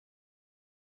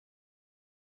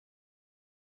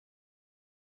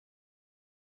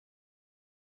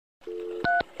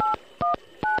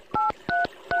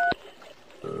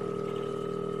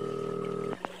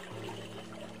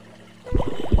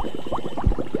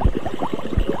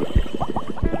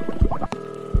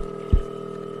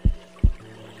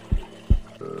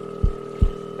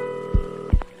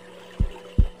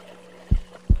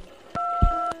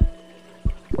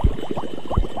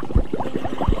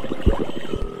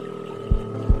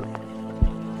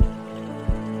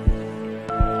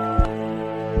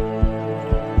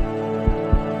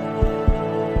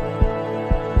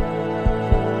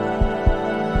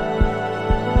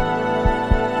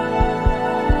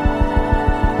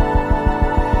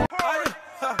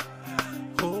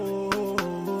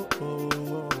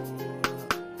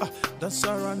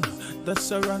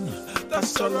That's a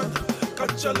run,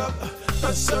 catch your love.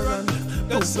 That's a run,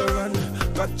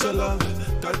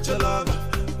 catch your love.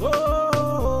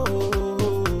 Oh,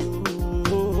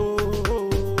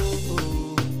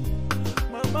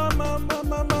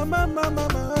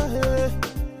 mama, hey.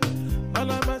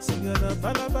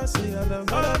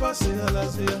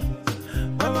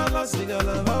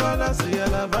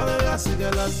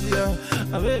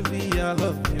 Baby, I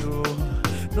love you.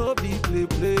 No be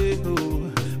play, no.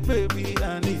 Baby,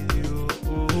 I need you.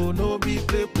 Oh, no be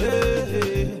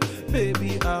play.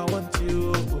 Baby, I want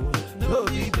you. No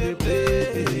be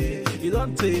play. You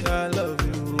don't say I love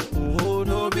you. Oh,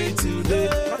 no be today.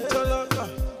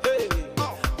 Hey,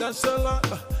 that's a lot.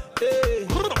 Hey,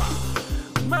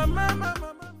 mama.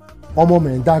 Oh,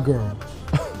 man, that girl.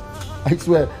 I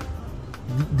swear,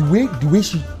 the way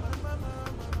she.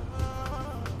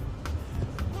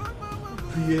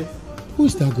 Yeah. Who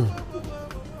is that girl?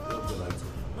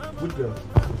 Which girl?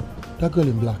 That girl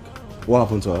in black. What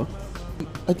happened to her?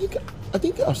 I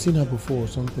think I've seen her before or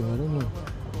something. I don't know.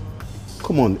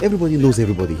 Come on, everybody knows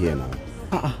everybody here now.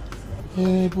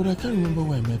 Yeah, but I can't remember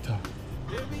where I met her.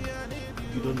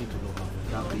 You don't need to know her.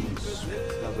 That is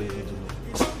that's what you need to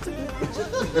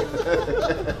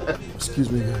know. Excuse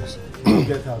me, guys.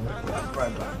 Get her, man.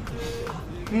 Right back.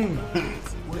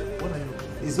 What are you?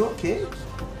 Is it okay?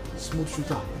 Smooth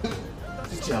shooter.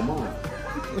 It's your mom.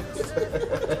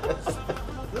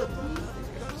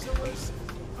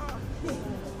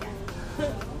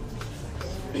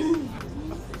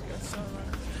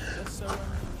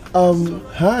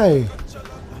 Hi.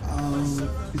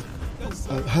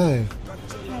 Hi.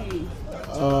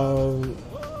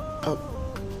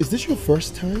 Is this your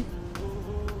first time?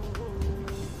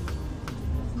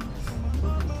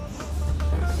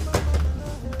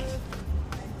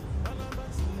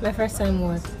 My first time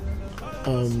what?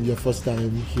 Your first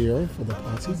time here for the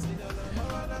party?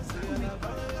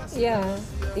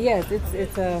 Yes,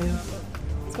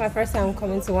 it's my first time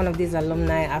coming to one of these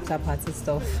alumni after party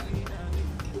stuff.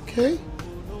 Okay,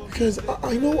 because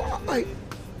I know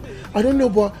I don't know,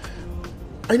 but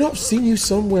I know I've seen you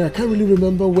somewhere. I can't really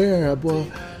remember where, but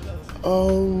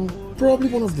probably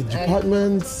one of the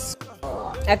departments.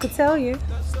 I could tell you.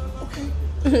 Okay.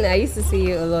 I used to see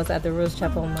you a lot at the Rose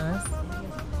Chapel Mass.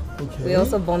 Okay. We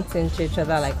also bumped into each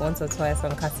other like once or twice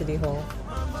on Cassidy Hall.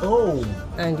 Oh.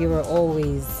 And you were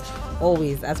always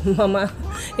at Mama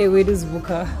Ewedu's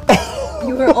booker.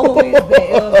 You were always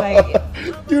there. It was like,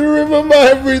 you remember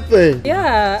everything?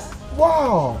 Yeah.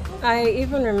 Wow. I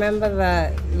even remember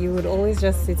that you would always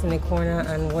just sit in a corner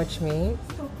and watch me,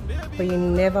 but you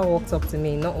never walked up to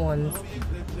me, not once.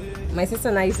 My sister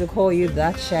and I used to call you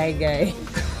that shy guy.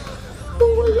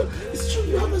 Oh my God, it's true,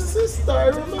 you have a sister, I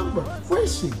remember. Where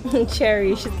is she?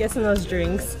 Cherry, she's getting us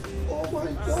drinks. Oh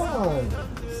my God.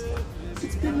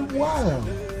 It's been a while.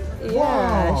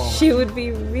 Yeah, wow. She would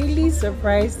be really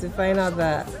surprised to find out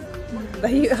that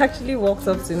you actually walked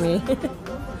up to me.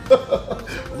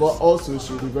 But also,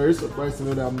 she'll be very surprised to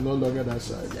know that I'm no longer that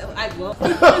shy. I will.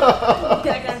 I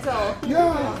can tell.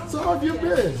 Yeah, so how have you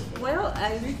been? Well,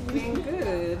 I've been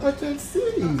good. I can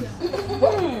see.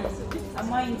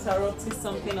 Am I interrupting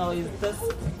something or is this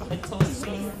a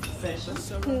talking session?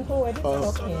 Who are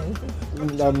talking?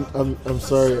 I'm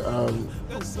sorry. Hi.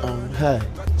 Hi,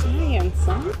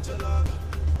 handsome.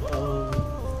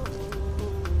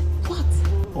 What?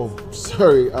 Oh,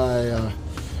 sorry.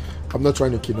 I'm not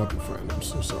trying to kidnap your friend. I'm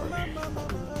so sorry.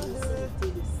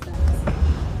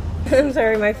 I'm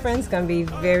sorry, my friends can be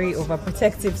very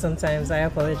overprotective sometimes. I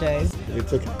apologize.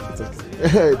 It's okay. It's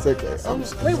okay. It's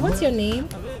okay. Wait, what's your name?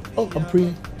 Oh, I'm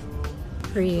Priya.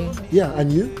 Priya. Yeah, and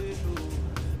you?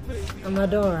 I'm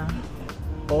Adora.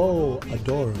 Oh,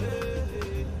 Adora.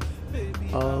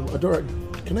 Adora,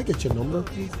 can I get your number,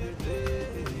 please?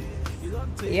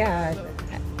 Yeah,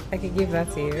 I could give that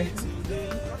to you.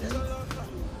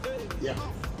 Yeah.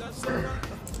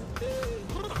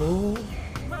 Cool.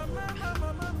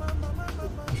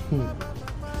 The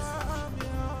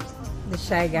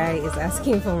shy guy is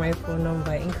asking for my phone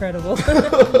number. Incredible.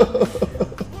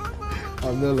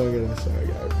 I'm no longer that shy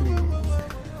guy, please.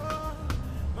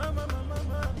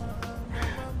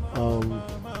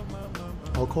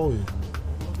 I'll call you.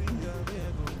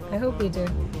 I hope you do.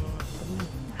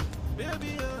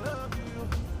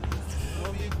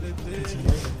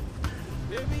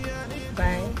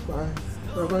 Bye. Bye.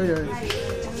 Bye-bye, guys.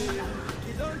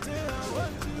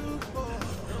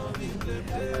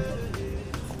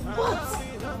 What?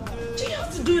 Do you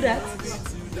have to do that?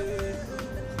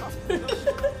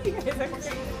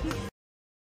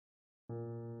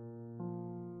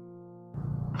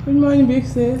 Good morning, big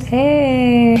sis.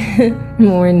 Hey.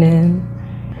 Morning.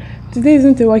 Today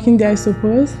isn't a working day, I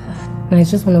suppose. No,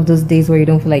 it's just one of those days where you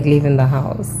don't feel like leaving the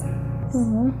house.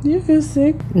 Do you feel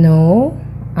sick? No,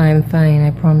 I'm fine,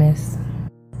 I promise.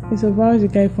 It's about the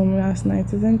guy from last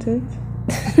night, isn't it?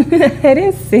 I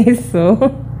didn't say so.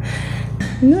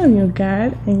 You know I'm your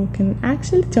guard, and you can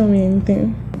actually tell me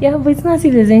anything. Yeah, but it's not as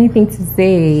if there's anything to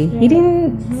say. He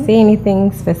didn't say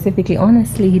anything specifically.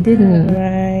 Honestly, he didn't.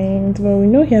 Right, but we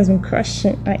know he has been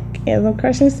crushing. He has been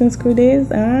crushing since school days,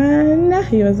 and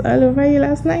he was all over you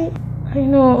last night. I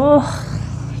know. Oh,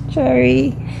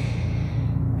 Jerry.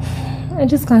 I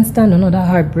just can't stand another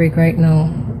heartbreak right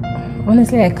now.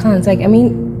 Honestly, I can't.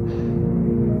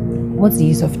 What's the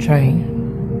use of trying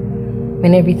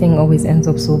when everything always ends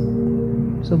up so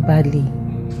badly?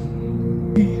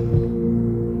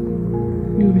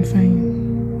 You'll be fine.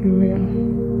 You will.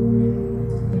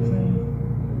 You'll be fine.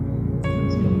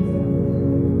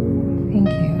 Thank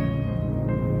you.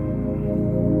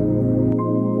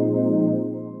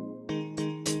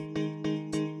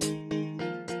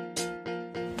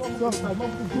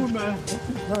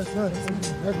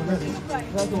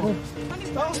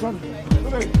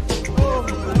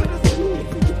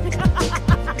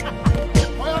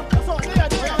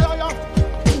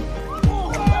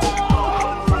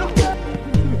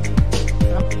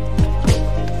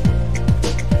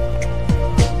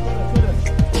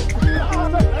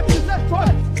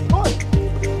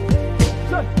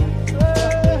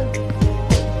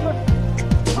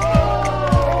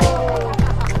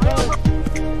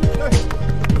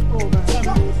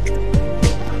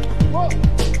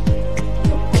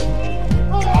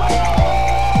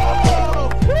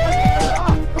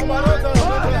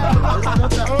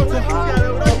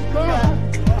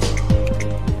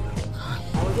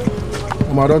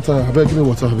 I don't tire. I beg, give me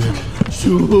water, I beg.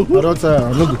 Sure. I don't tire.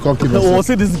 I'm not going to come keep Oh,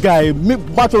 see this guy.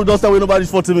 Battle don't start when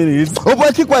nobody's 40 minutes. Oh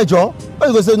boy, keep quiet, Joe. Why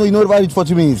you go say no? You know nobody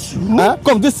 40 minutes. Huh?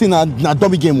 Come, this thing na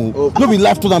dummy game. No be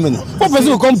live tournament. What person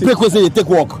will come break when say they take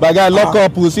walk? But guy, lock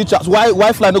up. We'll see.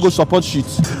 Why fly no go support shit?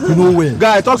 You know where?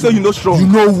 Guy, talk say you know strong. You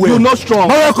know where? You know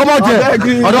strong. Oh, come out there.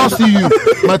 I don't see you.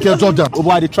 Michael Jordan. Oh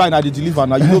boy, they try now. They deliver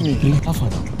now. You know me. How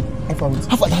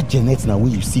far that Janet now? Where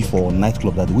you see for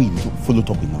nightclub that way you follow up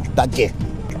with now? That girl.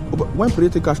 When Pere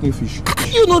take catch new fish?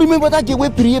 You don't remember that girl where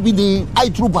Pere be the eye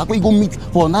through back where you go meet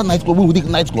for that nightclub? We take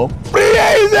nightclub.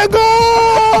 Pere is a goal!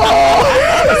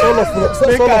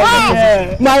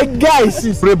 My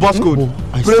guys, Pere boss code.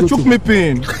 Pere took me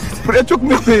pin. Pere took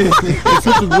me pin. I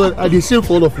swear to God, I dey shame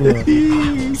for all of you.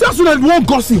 That's what I want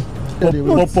gossip. But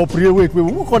Pere, wait,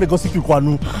 who call the gossip you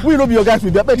kwanu? We know be your guys. We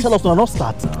better tell us to not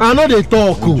start. I know they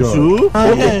talk. True.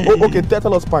 Okay,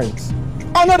 tell us pints.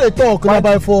 I know they talk. I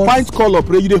buy for Pint color,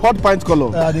 Pere. You the hot pint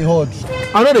color. they hot.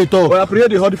 I know they talk. Well, Pere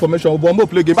the hot information. Bombo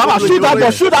play game. Baba, shoot that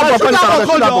ball. Shoot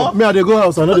that ball. Me, I dey go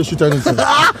house. I know they shoot anything.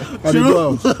 I dey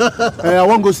go house. I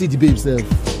want go see the babe self.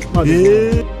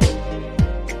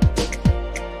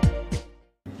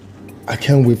 I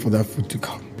can't wait for that food to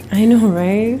come. I know,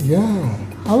 right? Yeah.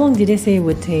 How long did they say it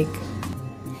would take?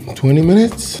 20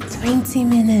 minutes? 20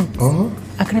 minutes. Uh-huh.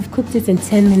 I could have cooked it in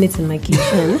 10 minutes in my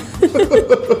kitchen.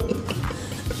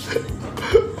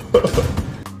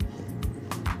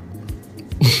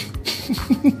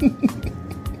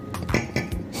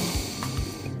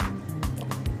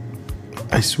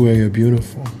 I swear you're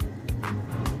beautiful.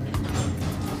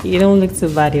 You don't look too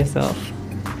bad yourself.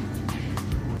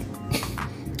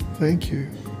 Thank you.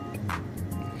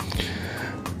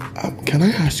 Can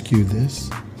I ask you this?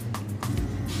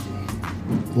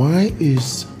 Why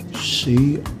is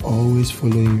she always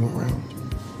following you around?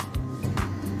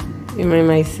 You mean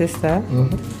my sister?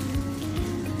 Mm-hmm.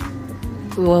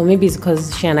 Well, maybe it's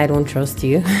because she and I don't trust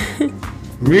you.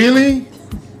 Really?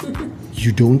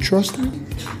 You don't trust me?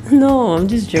 No, I'm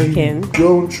just joking. You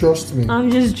don't trust me? I'm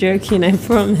just joking, I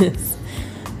promise.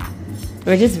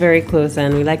 We're just very close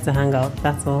and we like to hang out,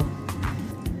 that's all.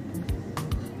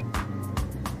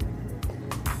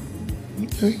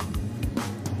 Okay.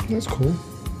 That's cool.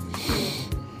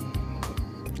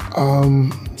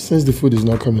 Since the food is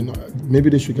not coming, maybe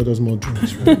they should get us more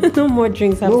drinks, right? No more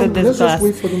drinks after this let's class. just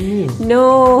wait for the meal.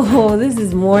 No, this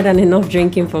is more than enough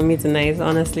drinking for me tonight,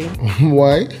 honestly.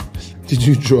 Why? Did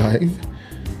you drive?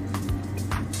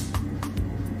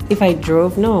 If I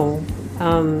drove, no.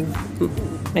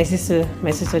 My sister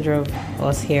drove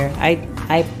us here. I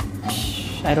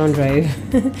don't drive.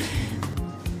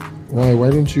 Why? Why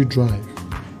don't you drive?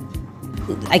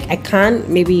 I can't.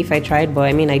 Maybe if I tried, but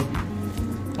I mean, I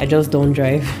just don't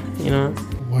drive. You know.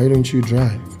 Why don't you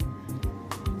drive?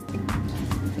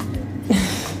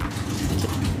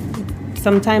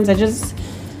 Sometimes I just.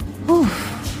 Oh,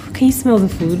 can you smell the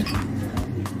food?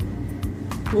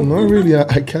 Not really.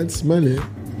 I can't smell it.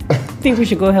 Think we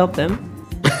should go help them?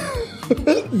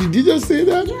 Did you just say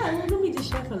that? Yeah, I will go meet the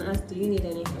chef and ask, do you need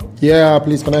any help? Yeah,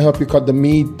 please, can I help you cut the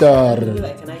meter?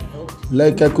 Like, can I help?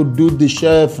 Like I could do the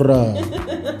chef.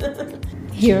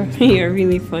 You're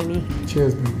really funny.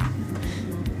 Cheers, baby.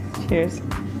 Cheers.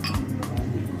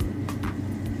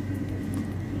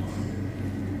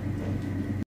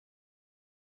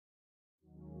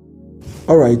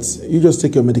 Alright, you just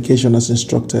take your medication as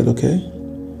instructed, okay?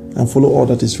 And follow all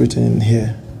that is written in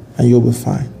here, and you'll be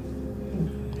fine.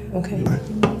 Okay. Bye.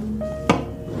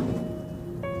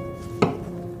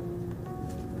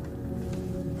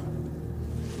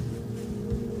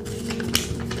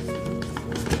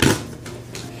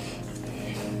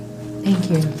 Thank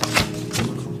you.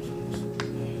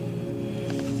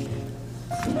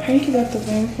 Thank you, Dr.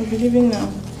 Ben. I'll be leaving now.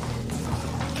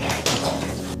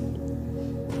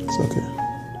 It's okay.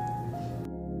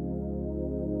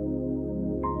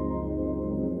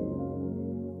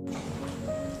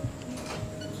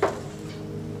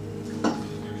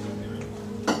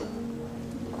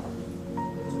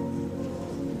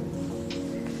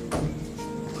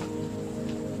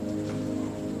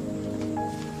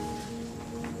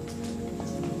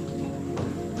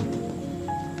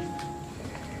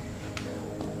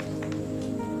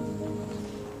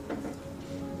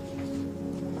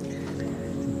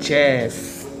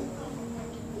 Jeff.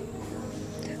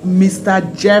 Mr.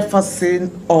 Jefferson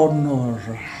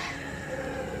Honor.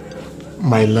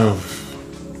 My love,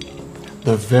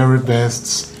 the very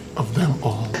best of them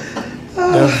all.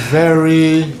 The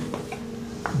very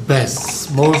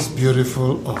best, most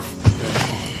beautiful of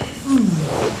them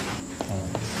all.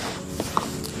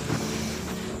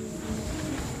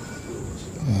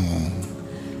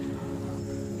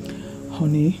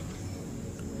 Honey,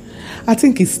 I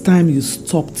think it's time you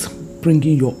stopped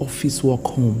bringing your office work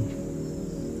home.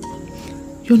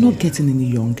 You're not getting any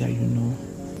younger, you know.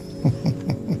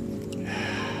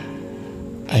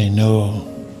 I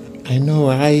know.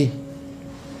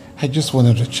 I just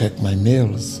wanted to check my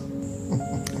mails.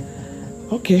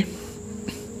 Okay.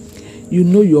 You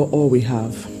know you're all we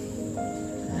have.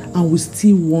 And we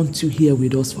still want you here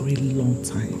with us for a long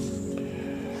time.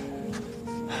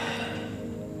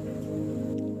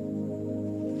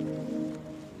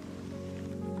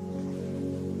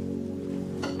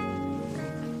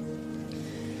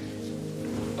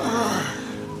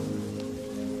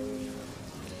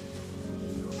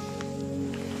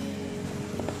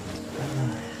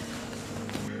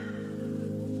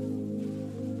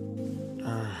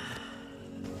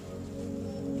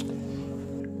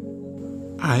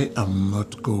 I am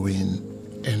not going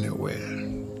anywhere.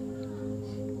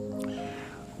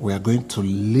 We are going to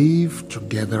live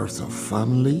together as a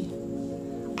family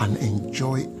and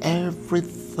enjoy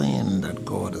everything that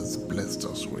God has blessed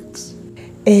us with.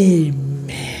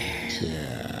 Amen.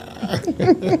 Yeah.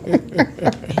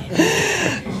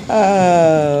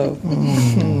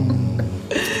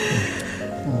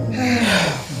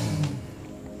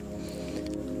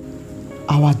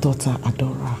 Our daughter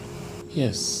Adora.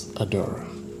 Yes, Adora.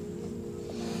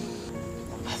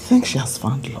 I think she has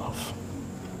found love.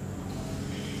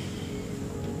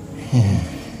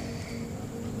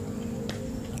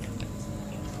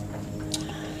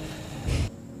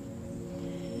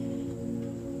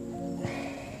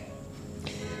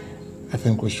 I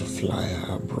think we should fly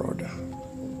her abroad.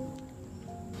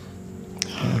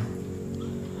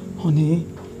 Honey,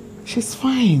 she's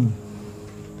fine.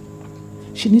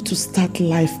 She needs to start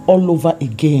life all over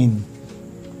again.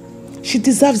 She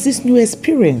deserves this new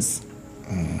experience.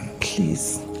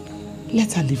 Please,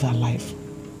 let her live her life.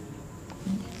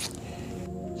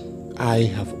 I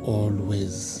have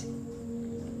always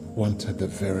wanted the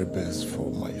very best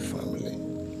for my family.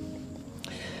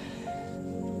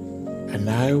 And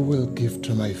I will give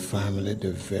to my family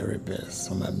the very best.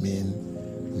 And I mean,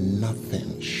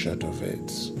 nothing short of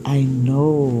it. I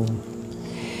know.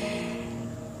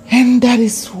 And that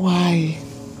is why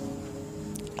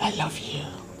I love you.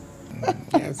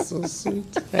 That's so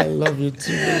sweet. I love you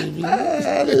too, baby.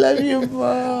 I love you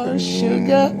more,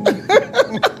 sugar.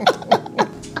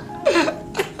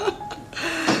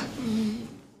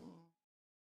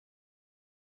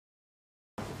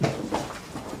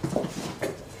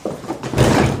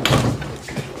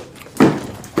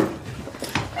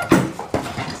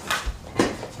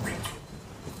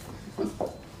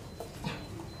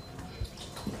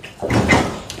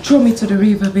 Throw me to the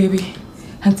river, baby,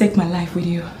 and take my life with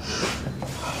you.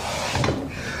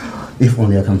 If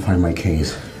only I can find my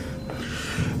case,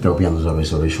 there will be another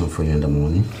reservation for you in the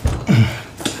morning.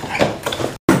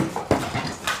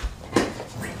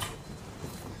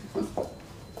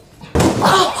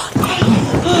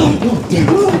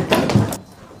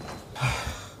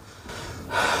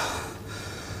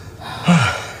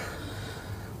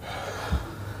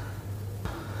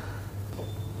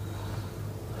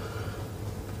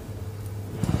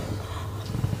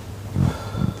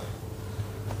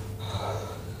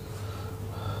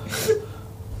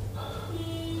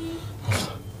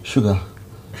 Sugar.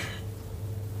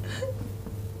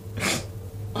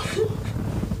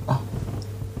 Oh.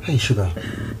 Hey, Sugar.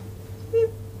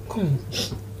 Come on.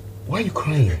 Why are you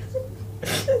crying?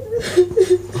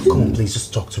 Oh, come on, please,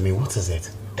 just talk to me. What is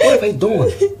it? What have I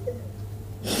done?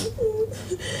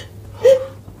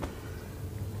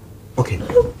 Okay.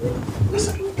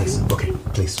 Listen. Okay,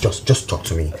 please, just talk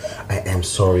to me. I am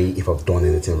sorry if I've done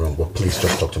anything wrong, but please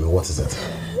just talk to me. What is it?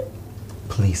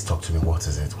 Please talk to me. What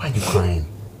is it? Why are you crying?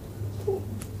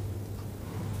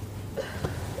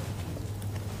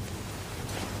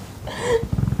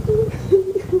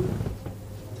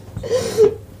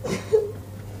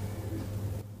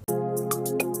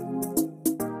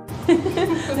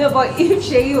 No, but if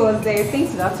Shay was there, things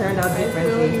would have turned out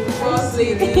differently. Boss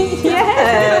lady.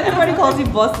 Yeah, everybody calls you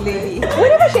boss lady.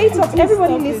 Whenever Shay talks,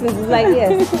 everybody listens. It's like,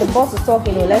 yes, the boss is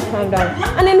talking, oh, let's calm down.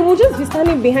 And then we'll just be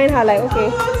standing behind her like,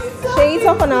 okay, Shay,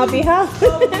 talk on our behalf.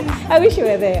 I wish you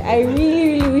were there. I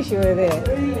really, really wish you were there.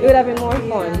 It would have been more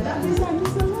fun.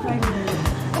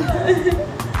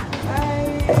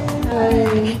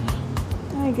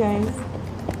 Hi guys.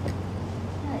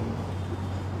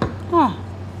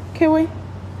 Kewe,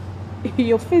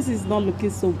 your face is not looking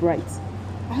so bright.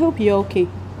 I hope you're okay.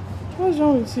 What's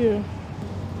wrong with you?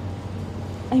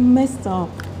 I messed up.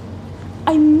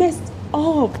 I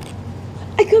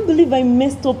can't believe I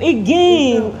messed up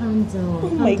again. No, calm down. Oh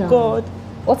my God.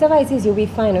 Whatever it is, you'll be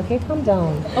fine, okay? Calm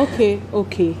down.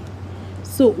 Okay.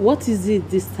 So what is it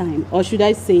this time? Or should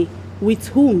I say, with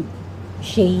whom?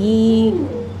 Shay,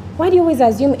 why do you always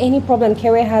assume any problem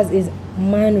Kewe has is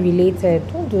man-related?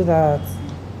 Don't do that.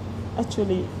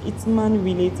 Actually, it's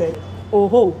man-related.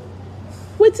 Oh,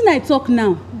 wait till I talk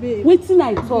now. Babe. Wait till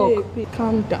I talk. Babe,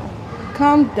 calm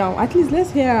down. At least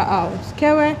let's hear her out.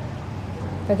 Kewe?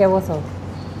 Okay, what's up?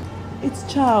 It's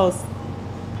Charles.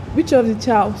 Which of the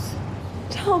Charles?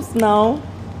 Charles now.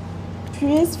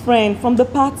 Priya's friend from the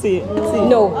party.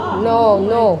 No.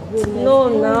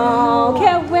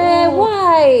 Kewe,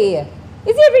 why?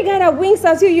 Is it every guy that winks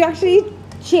at you actually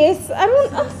chase? I don't...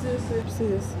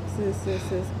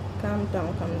 Sis. Calm down.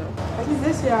 At least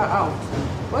let's hear her out.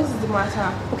 What is the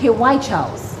matter? Okay, why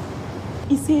Charles?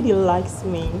 He said he likes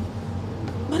me.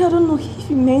 But I don't know if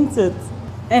he meant it.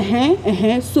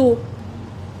 So,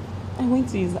 I went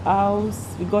to his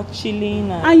house, we got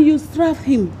chilling and you strapped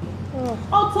him.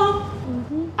 Autumn?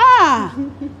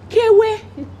 Kewe,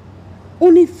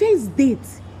 on a first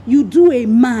date, you do a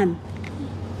man.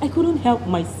 I couldn't help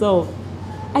myself.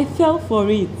 I fell for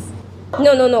it.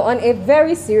 No. On a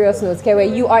very serious note,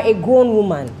 Kewe, you are a grown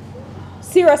woman.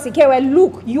 Seriously, Kewe,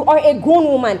 look, you are a grown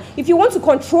woman. If you want to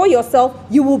control yourself,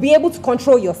 you will be able to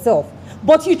control yourself.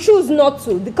 But you choose not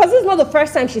to, because it's not the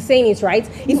first time she's saying it, right?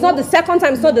 It's not the second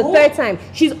time, it's not the third time.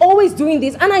 She's always doing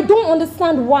this, and I don't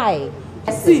understand why.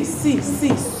 See,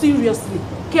 seriously.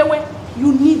 Kewe,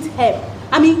 you need help.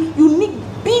 I mean, you need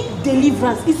big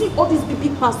deliverance. You see, all these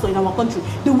big pastors in our country,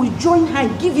 they will join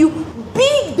hand, give you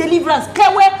big deliverance.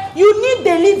 Kewe, you need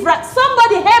deliverance.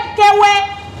 Somebody help Kewe.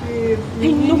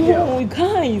 I know,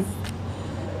 guys.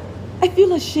 I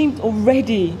feel ashamed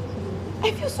already.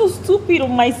 I feel so stupid of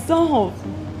myself.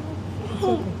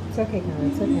 It's okay,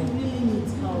 Karen. It's okay.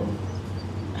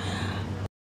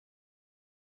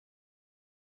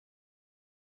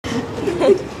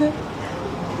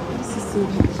 This is so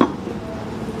much.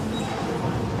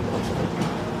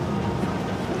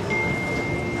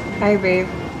 Hi, babe.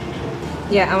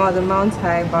 Yeah, I'm at the Mount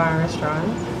High Bar and Restaurant.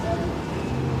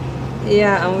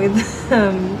 Yeah, I'm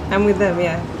with them,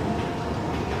 yeah.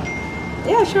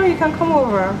 Yeah, sure, you can come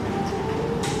over.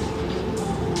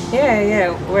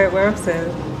 Yeah, we're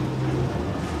upstairs.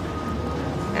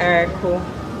 Alright, cool.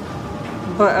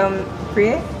 But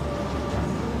Priya?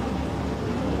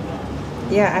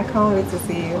 Yeah, I can't wait to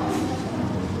see you.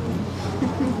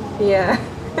 Yeah.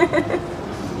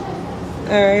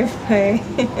 Alright, bye.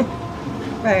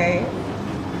 Bye.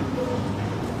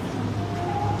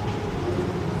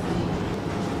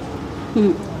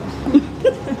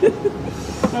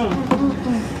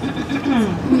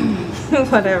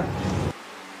 Whatever.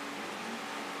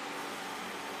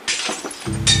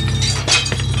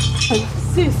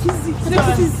 Sis.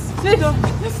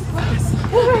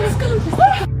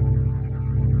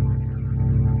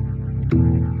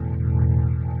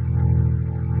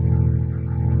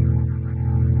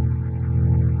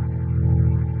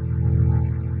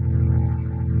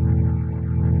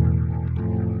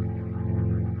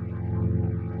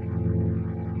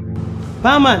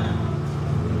 Barman!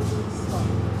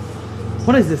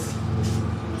 What is this?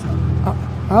 I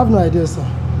have no idea, sir.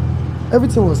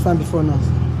 Everything was fine before now.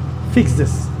 Fix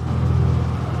this.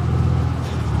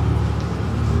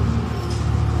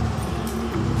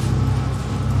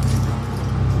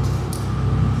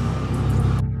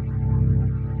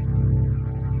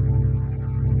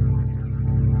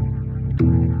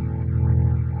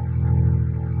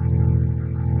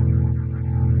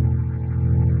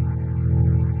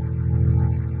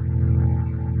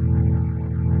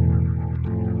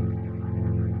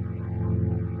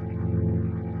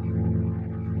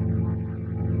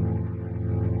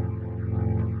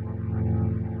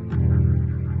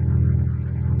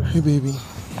 Hey, baby.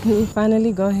 You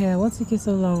finally got here. What took you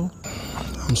so long?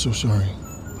 I'm so sorry.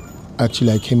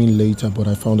 Actually, I came in later, but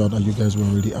I found out that you guys were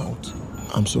already out.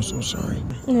 I'm so sorry.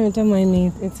 No, don't mind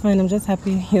me. It's fine. I'm just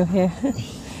happy you're here.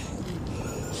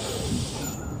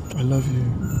 I love you.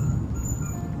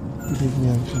 Believe me,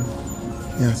 I do.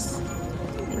 Yes.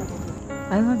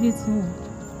 I love you too.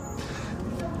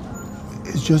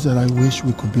 It's just that I wish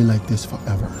we could be like this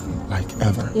forever. Like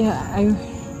ever. Yeah,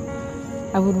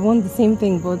 I would want the same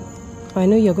thing, but I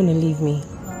know you're gonna leave me.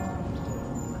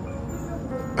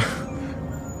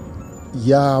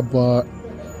 Yeah, but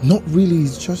not really.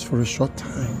 It's just for a short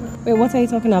time. Wait, what are you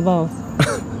talking about?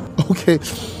 Okay.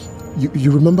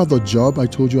 You remember the job I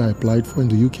told you I applied for in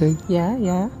the UK? Yeah.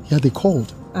 Yeah, they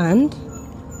called. And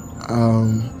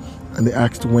they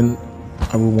asked when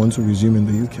I would want to resume in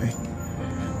the UK.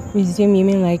 Resume, you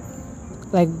mean like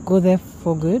go there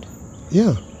for good?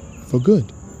 Yeah, for good.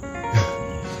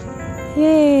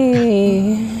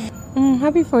 Yay! I'm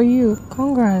happy for you.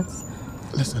 Congrats.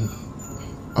 Listen,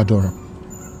 Adora,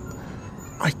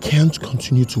 I can't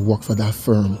continue to work for that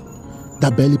firm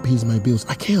that barely pays my bills.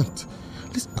 I can't.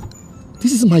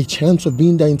 This is my chance of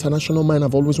being the international man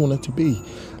I've always wanted to be.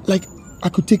 Like, I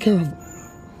could take care of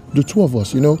the two of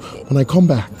us, when I come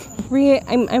back. Priya,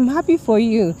 I'm happy for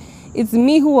you. It's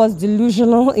me who was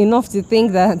delusional enough to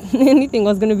think that anything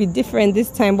was going to be different this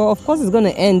time, but of course it's going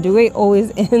to end the way it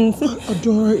always ends.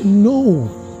 Adora,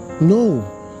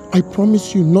 no. I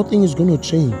promise you, nothing is going to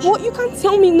change. Well, you can't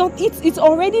tell me not. It's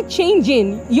already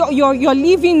changing. You're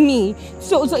leaving me,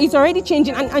 so it's already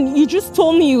changing. And you just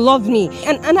told me you love me,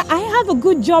 and I have a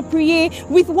good job, Priya.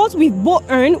 With what we've both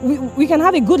earned, we can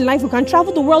have a good life. We can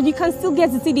travel the world. You can still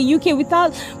get to see the UK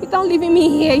without leaving me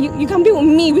here. You can be with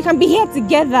me. We can be here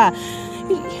together.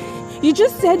 You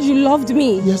just said you loved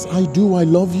me. Yes, I do. I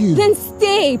love you. Then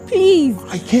stay, please.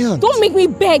 I can't. Don't make me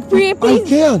beg, Priya,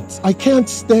 please. I can't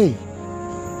stay.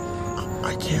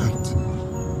 I can't.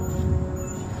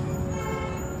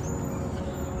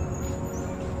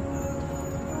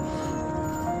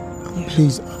 Yeah.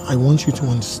 Please, I want you to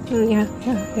understand. Yeah.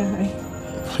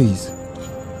 Please.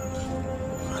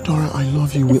 Adora, I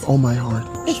love you with all my heart.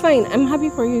 It's fine. I'm happy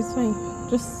for you. It's fine.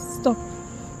 Just stop.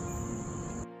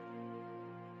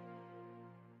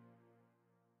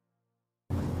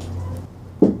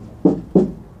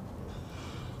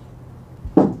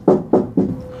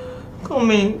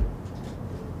 Come in.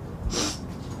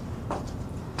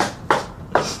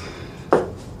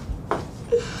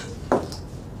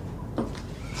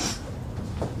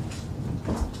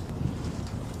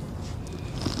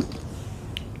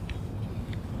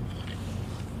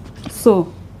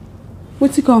 So,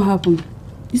 what can happen?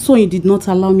 This one you did not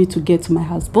allow me to get to my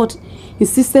house, but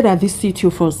insisted I visit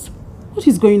you first. What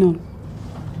is going on?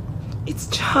 It's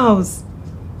Charles.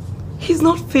 He's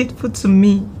not faithful to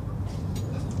me.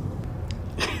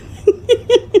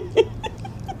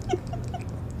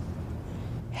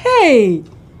 Hey!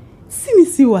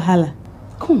 See wahala.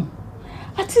 Come.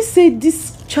 I just say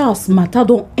this Charles matter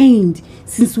don't end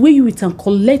since where you return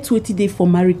collect 20 days for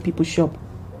married people shop.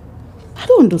 I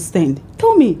don't understand.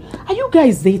 Tell me, are you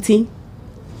guys dating?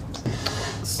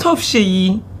 Stop,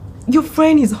 Sheyi. Your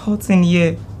friend is hot in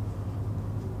here.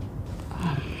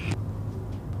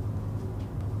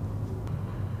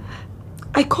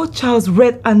 I caught Charles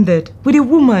red-handed with a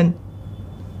woman.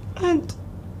 And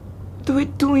they were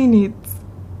doing it.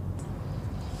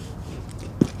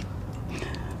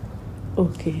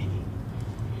 Okay.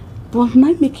 But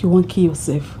might make you want to kill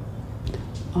yourself.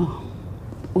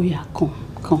 Oh yeah,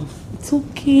 come. It's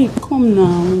okay, come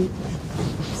now.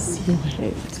 See your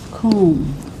head,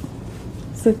 come.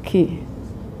 It's okay.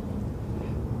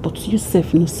 But you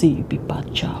self no say you be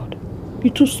bad child. You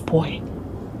too spoil.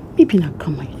 Maybe not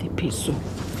come and you pay so.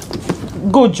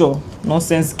 Go, Joe.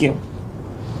 Nonsense girl.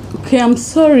 Okay, I'm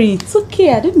sorry. It's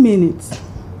okay, I didn't mean it.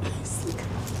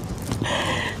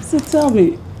 So tell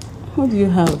me, what do you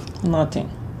have? Nothing.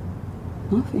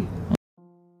 Nothing.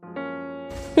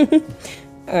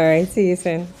 Alright, see you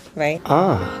soon. Bye.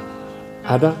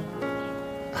 Ada,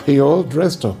 you're all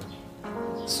dressed up.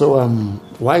 So,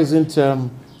 why isn't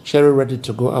Sherry ready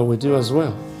to go out with you as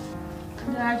well?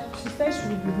 Dad, she said she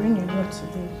would be doing a lot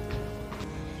today.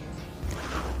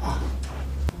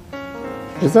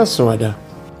 Is that so, Ada?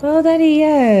 Well, Daddy,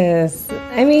 yes.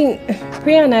 I mean,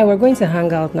 Priya and I were going to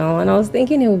hang out now, and I was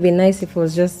thinking it would be nice if it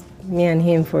was just me and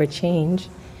him for a change.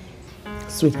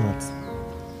 Sweetheart,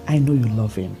 I know you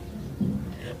love him.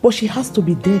 But she has to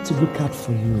be there to look out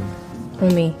for you.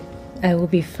 Mommy, I will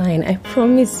be fine. I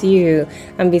promise you.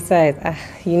 And besides,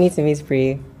 you need to meet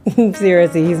Priya.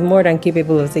 Seriously, he's more than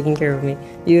capable of taking care of me.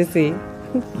 You see.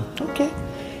 Okay,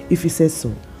 if he says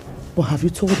so. But have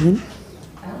you told him?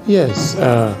 Yes.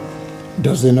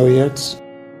 Does he know yet?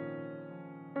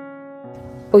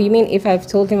 Oh, you mean if I've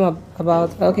told him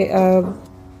about... Okay,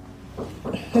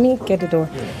 let me get the door.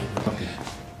 Okay.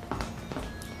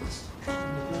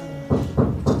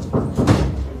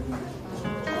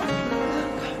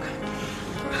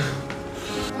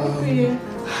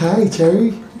 Hi,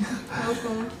 Cherry.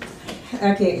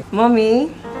 Okay,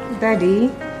 Mommy,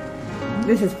 Daddy,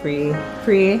 this is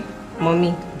Priya,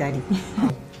 Mommy, Daddy.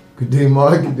 Good day,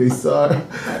 Ma. Good day, sir.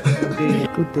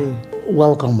 Good day.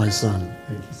 Welcome, my son.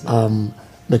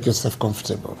 Make yourself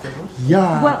comfortable.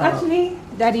 Yeah. Well, actually,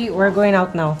 Daddy, we're going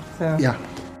out now, so... Yeah.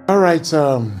 All right,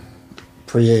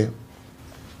 Priya,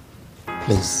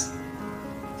 please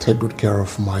take good care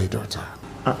of my daughter.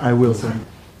 I will, sir.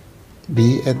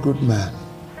 Be a good man.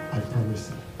 I promise,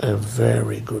 sir. A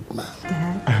very good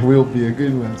man. I will be a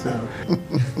good one, sir.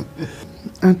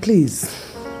 And please,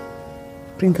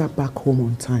 bring her back home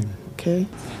on time, okay?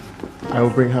 I will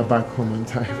bring her back home on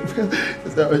time.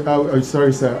 I'm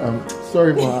sorry, sir.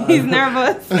 Sorry, Ma. He's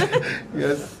nervous.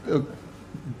 Yes.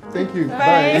 Thank you.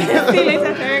 Bye. See you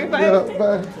later, Terry. Bye. Yeah,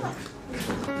 bye.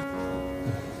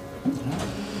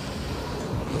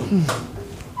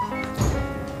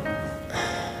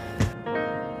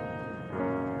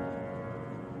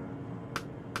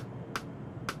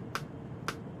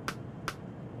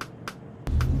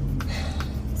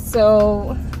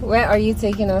 So, where are you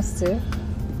taking us to?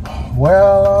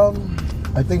 Well,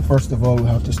 I think first of all we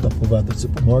have to stop over at the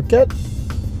supermarket,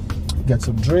 get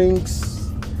some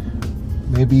drinks,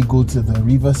 maybe go to the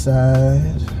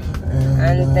riverside,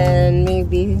 and then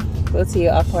maybe go to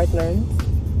your apartment.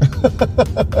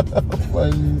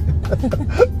 Funny.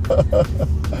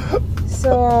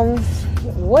 So,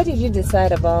 what did you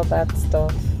decide about that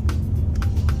stuff?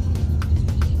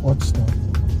 What stuff?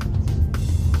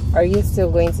 Are you still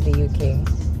going to the UK?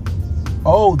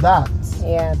 Oh, that.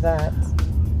 Yeah, that.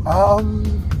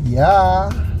 Yeah.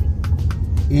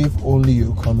 If only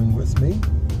you're coming with me.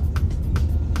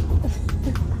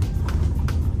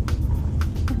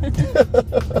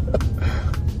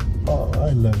 Oh,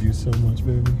 I love you so much,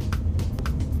 baby.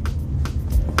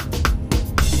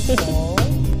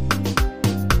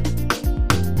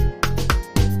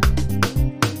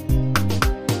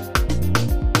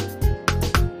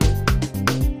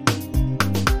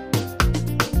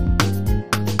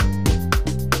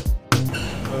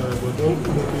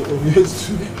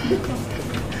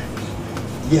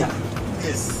 Yeah.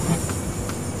 Yes.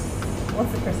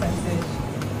 What's the percentage?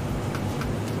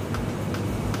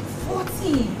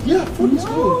 40. Yeah, 40 is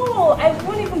good. No, I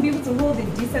won't even be able to hold a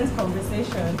decent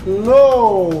conversation.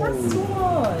 No. That's too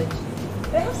much.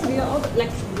 There has to be other,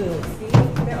 like this. See,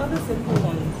 there are other simple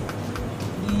ones.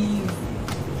 These.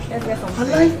 Let's get some. I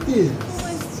like this. Oh,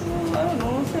 it's too. I don't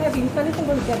know. It's too heavy. If anything,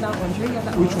 going to get that one. Should we get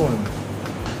that Which one?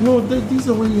 No, these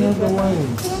are where you have the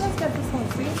wines. Yeah, let's get this one.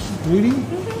 See. Really?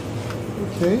 Mm-hmm.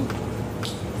 Okay.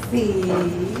 See.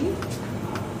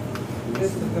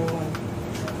 This is the one.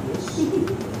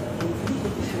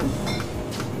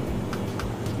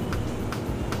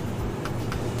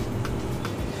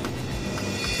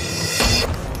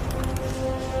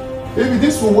 Maybe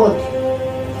this will work.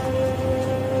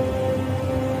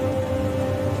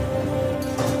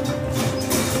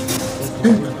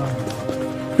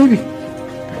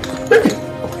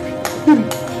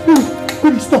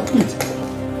 Wait.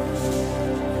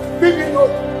 Baby, no.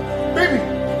 Baby.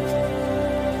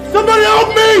 Somebody help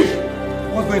me!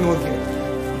 What's going on here?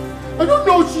 I don't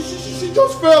know. She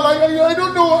just fell. I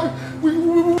don't know.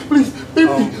 Please,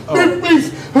 baby, baby,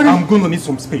 please. I'm going to need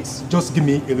some space. Just give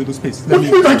me a little space. What do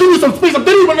you mean I give you some space? I'm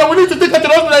telling you now, we need to take her to the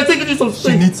hospital. I'm taking you some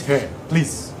space. She needs her.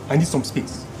 Please, I need some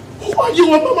space. Who are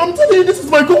you? I'm telling you, this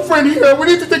is my girlfriend here. We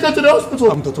need to take her to the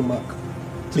hospital. I'm Dr. Mark.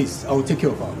 Please, I will take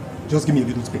care of her. Just give me a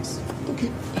little space.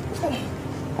 Okay.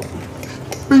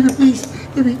 Baby, please.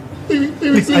 Baby,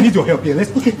 please. I need your help here. Let's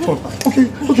put it on.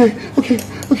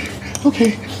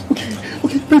 Okay.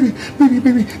 Baby, I'm here.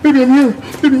 Baby, I'm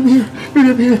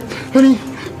here.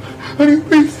 Honey,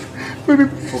 please. Baby,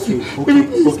 please.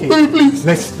 Okay. Baby, please.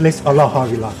 Let's allow her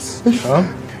relax. Huh?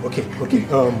 Okay.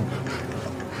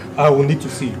 I will need to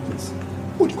see you, please.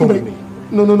 Come with me.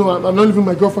 No, I'm not leaving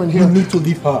my girlfriend here. You need to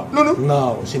leave her. No.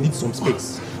 Now, she needs some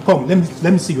space. Come,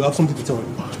 let me see you. I have something to tell you.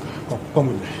 Come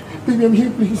with me. Baby, I'm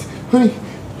here, please. Honey.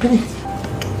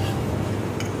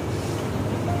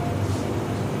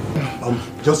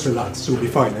 Just relax. She'll be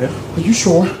fine, eh? Are you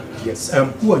sure? Yes.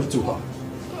 Who are you to her?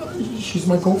 She's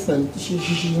my girlfriend.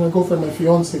 She's my girlfriend, my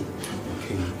fiancée.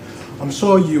 Okay. I'm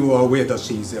sure you are aware that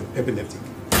she's epileptic.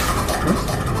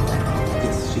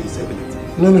 Yes, she's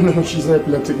epileptic. No, she's not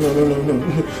epileptic. No.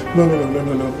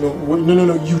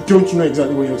 You don't know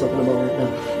exactly what you're talking about right now.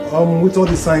 With all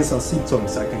the signs and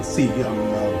symptoms I can see,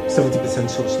 I'm 70%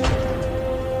 sure she's epileptic.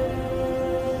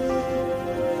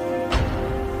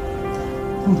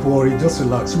 Don't worry, just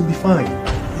relax. You'll be fine.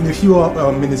 In a few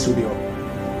minutes, you'll be up.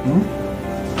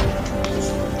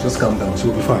 Just calm down.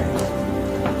 She'll be fine.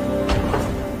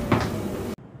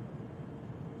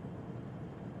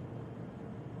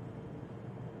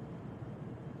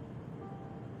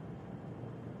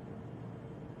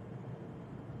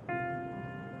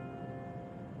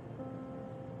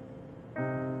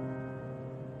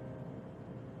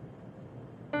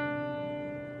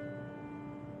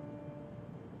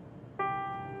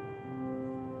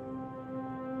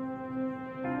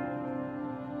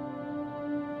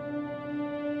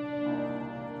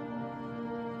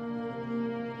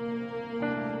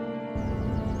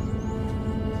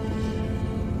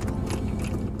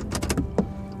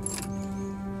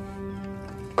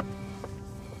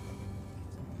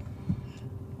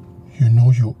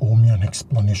 You owe me an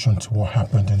explanation to what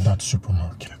happened in that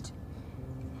supermarket.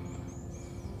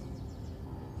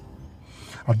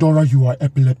 Adora, you are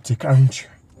epileptic, aren't you?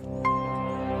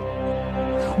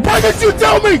 Why did you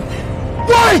tell me?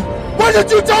 Why? Why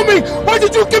did you tell me? Why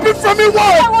did you keep it from me?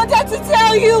 Why? I wanted to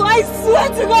tell you. I swear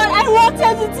to God, I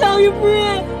wanted to tell you,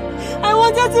 Priya. I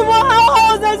wanted to know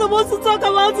how was I supposed to talk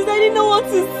about it. I didn't know what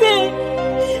to say.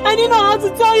 I didn't know how to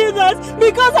tell you that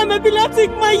because I'm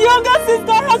epileptic, my younger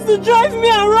sister has to drive me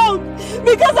around.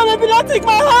 Because I'm epileptic,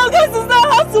 my younger sister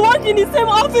has to work in the same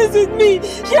office with me.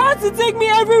 She has to take me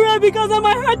everywhere because I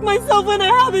might hurt myself when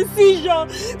I have a seizure.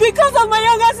 Because of my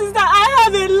younger sister, I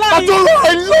have a life. Adora,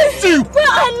 I loved you! But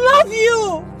I love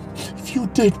you! If you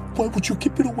did, why would you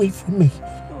keep it away from me?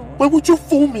 Why would you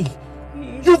fool me?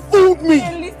 You fooled me!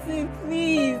 Hey, listen,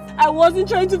 please. I wasn't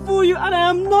trying to fool you and I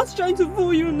am not trying to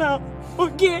fool you now.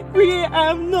 Okay, really, I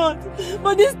am not.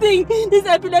 But this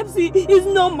epilepsy is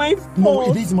not my fault. No,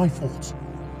 it is my fault.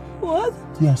 What?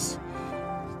 Yes.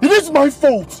 It is my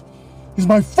fault. It's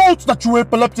my fault that you're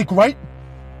epileptic, right?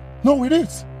 No, it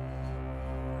is.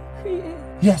 Really?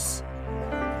 Yes.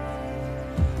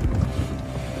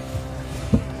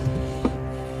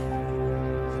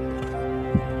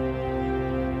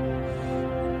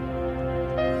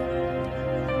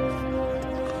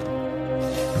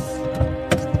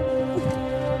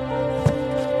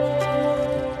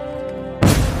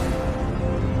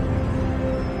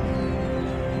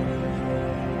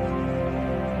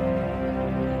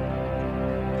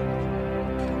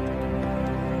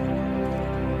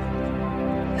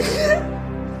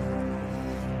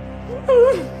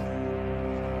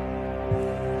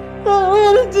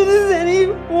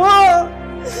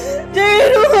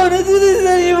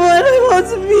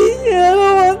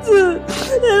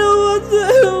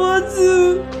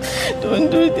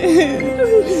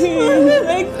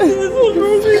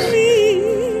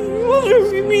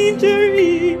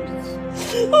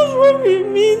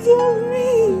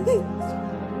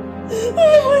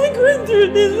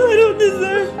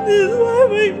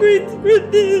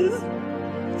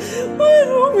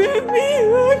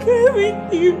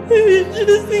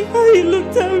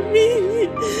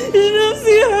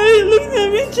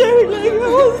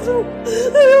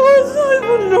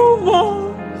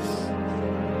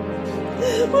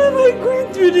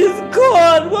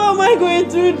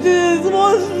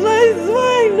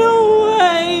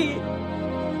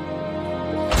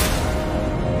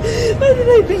 Why did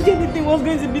I think anything was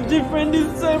going to be different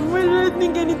this time? Why did I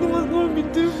think anything was going to be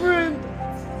different?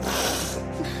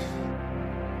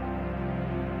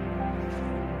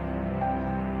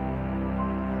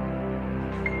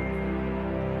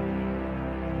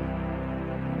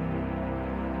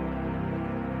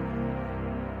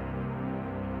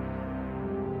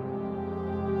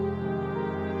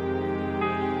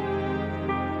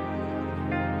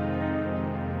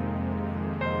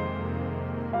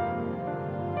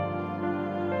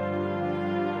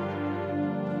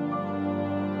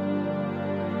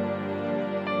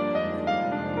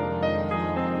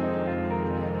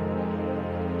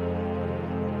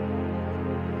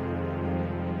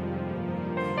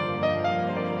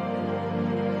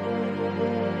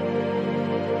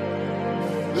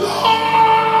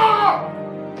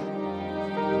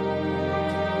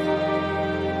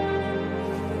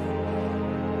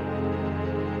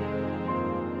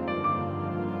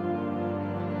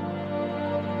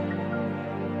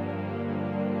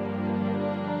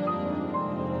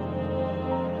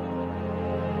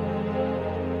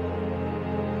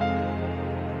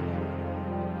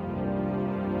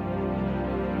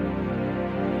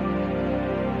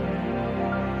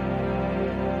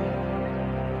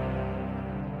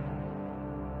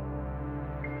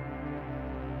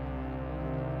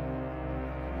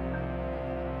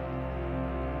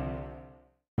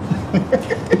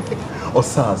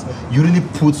 Osas, you really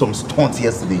put some stunts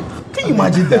yesterday. Can you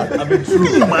imagine that? I mean, can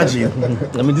you imagine?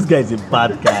 I mean, this guy is a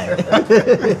bad guy.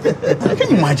 Can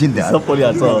you imagine that? It's not funny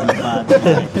at all.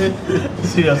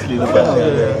 Seriously, the bad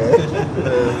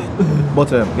guy. But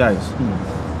guys,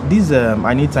 this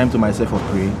I need time to myself for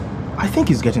praying. I think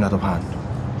he's getting out of hand.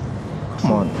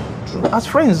 Come on. As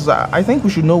friends, I think we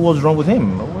should know what's wrong with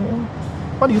him.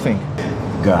 What do you think?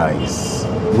 Guys,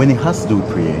 when it has to do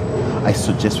with prayer, I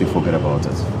suggest we forget about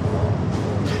it.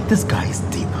 This guy is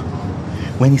deep.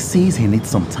 When he says he needs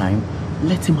some time,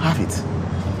 let him have it.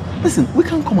 Listen, we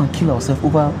can't come and kill ourselves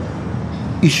over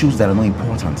issues that are not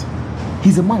important.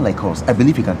 He's a man like us. I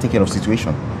believe he can take care of the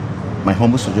situation. My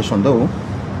humble suggestion though.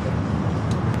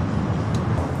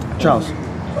 Charles,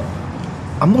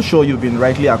 I'm not sure you've been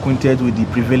rightly acquainted with the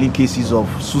prevailing cases of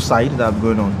suicide that are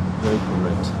going on. Very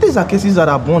correct. These are cases that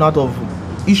are born out of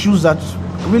issues that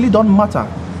really don't matter.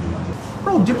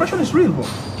 Bro, depression is real, bro.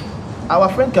 Our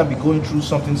friend can be going through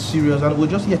something serious and we're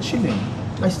just here chilling.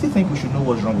 I still think we should know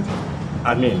what's wrong with him.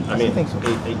 I think so.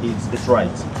 It's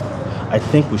right. I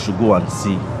think we should go and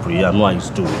see Priya. I know how he's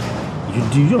doing.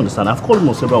 Do you understand? I've called him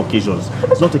on several occasions.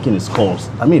 He's not taking his calls.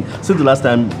 I mean, since the last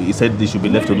time he said they should be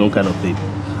left alone kind of thing.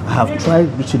 I have tried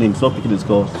reaching him, he's not picking his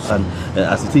calls. And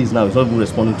as it is now, he's not even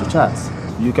responding to chats.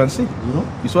 You can see, you know?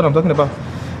 You see what I'm talking about?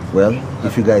 Well,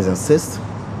 if you guys insist,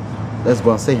 let's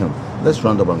go and see him. Let's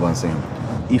round up and go and see him.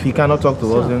 If he cannot talk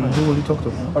to us, then who will he talk to?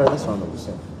 Alright, let's round up and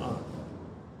see him.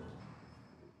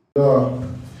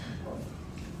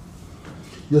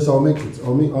 Yes, I'll make it.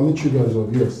 I'll meet you guys up.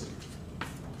 Yes.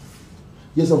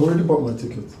 Yes, I've already bought my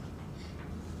ticket.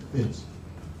 Yes.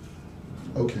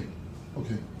 Okay.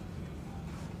 Okay.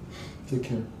 Take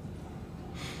care.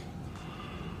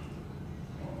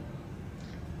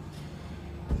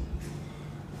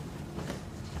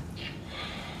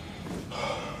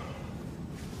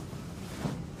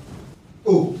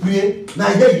 Oh, Priya, now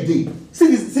here you dey. See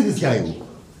this guy.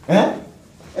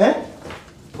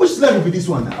 Which level be this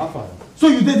one now? So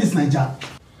you did this Naija?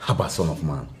 How about son of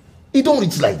man? You don't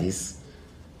reach like this.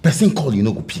 Person call, you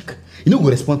no go pick. You no go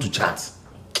respond to chat.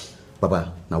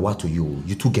 Baba, now what to you?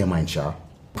 You two get mind, sha?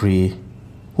 Pray.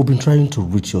 We've been trying to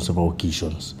reach you on several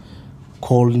occasions.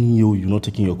 Calling you, you're not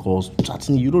taking your calls.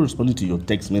 Chatting, you don't respond to your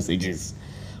text messages.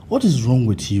 What is wrong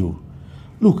with you?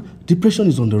 Look, depression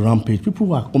is on the rampage.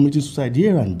 People are committing suicide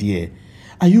here and there.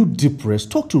 Are you depressed?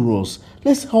 Talk to us.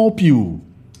 Let's help you.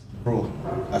 Bro,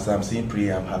 as I'm seeing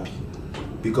prayer, I'm happy.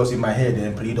 Because in my head,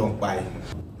 then pray don't buy.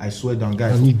 I swear down,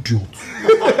 guys. You're an idiot.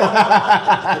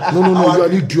 No, you're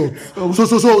an idiot.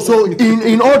 So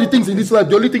in all the things in this life,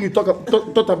 the only thing you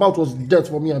thought about was death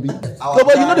for me, Abi. No,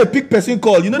 but you know the pick person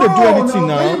call. You know they do anything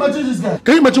now. Can you imagine this guy?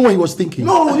 Can you imagine what he was thinking?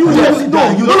 No,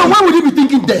 why would he be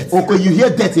thinking death? Okay, you hear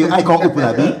death, I can't open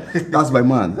Abi. That's my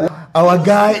man. Our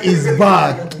guy is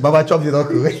back. Baba chop the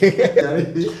knuckle.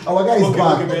 Our guy is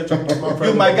back.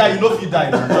 You, my guy, you know if you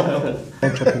die.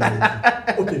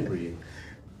 Okay, Priya.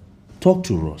 Talk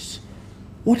to us.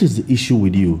 What is the issue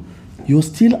with you? You're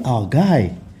still our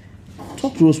guy.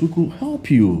 Talk to us, we could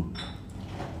help you.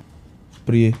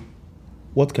 Priya,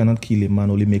 what cannot kill a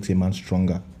man only makes a man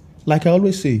stronger. Like I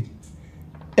always say,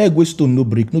 egg with stone no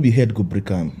break, no be head go break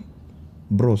am.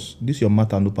 Bros, this your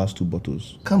matter no pass 2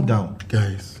 bottles. Calm down.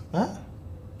 Guys, huh?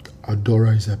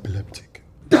 Adora is epileptic.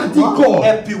 Daddy God.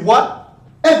 Epi what?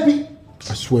 Epi.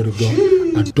 I swear to God,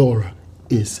 Adora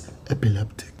is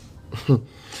epileptic.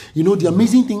 You know, the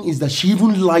amazing thing is that she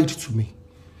even lied to me.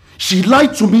 She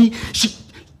lied to me. She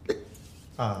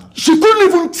couldn't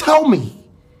even tell me.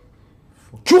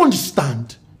 Do you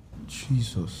understand?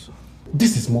 Jesus.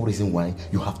 This is more reason why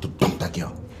you have to dump that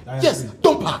girl. Yes,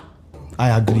 dump her.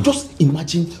 I agree. Just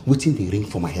imagine waiting the ring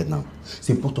for my head now.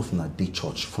 Say, both of them at the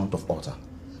church, front of altar.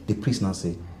 The priest now say,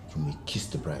 you may kiss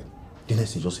the bride. The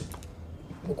next thing just say,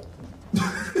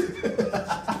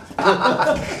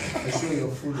 I swear you're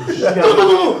foolish.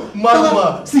 No.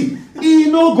 Mama. See, he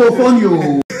no go fun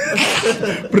you.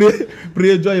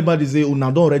 Pray joy about say, oh,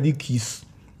 now don't already kiss.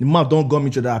 The mouth don't gum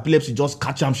each other. Epilepsy just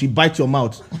catch him. She bite your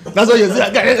mouth. That's what you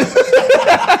say.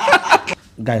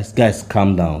 Guys,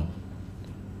 calm down.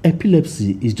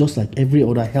 Epilepsy is just like every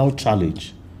other health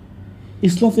challenge.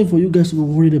 It's nothing for you guys to be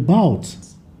worried about.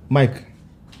 Mike,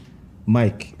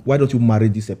 why don't you marry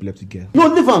this epileptic girl? No,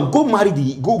 leave him. Go marry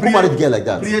the girl like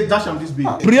that. Priya dash him this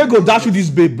babe. Priya go dash you this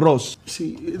babe, bros.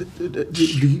 See,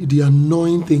 the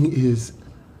annoying thing is,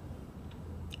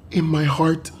 in my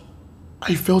heart,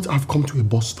 I felt I've come to a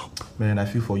bus stop. Man, I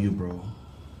feel for you, bro.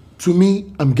 To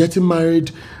me, I'm getting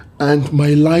married and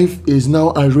my life is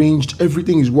now arranged.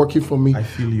 Everything is working for me. I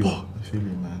feel you. I feel you,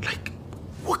 man.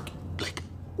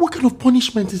 What kind of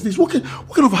punishment is this? What kind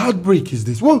of heartbreak is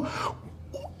this?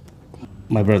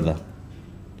 My brother,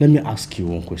 let me ask you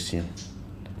one question.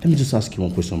 Let me just ask you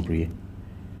one question, Priya.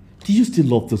 Do you still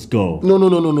love this girl?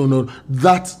 No.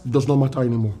 That does not matter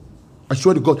anymore. I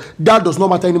swear to God, that does not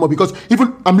matter anymore because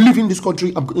even I'm leaving this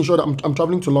country, I'm sure that I'm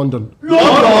traveling to London.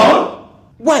 London?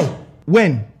 Why?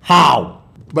 When? How?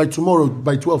 By tomorrow,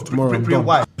 by 12 tomorrow. I'm done.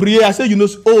 Why? Priya, I say you know,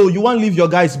 oh, you want to leave your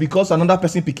guys because another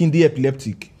person picking the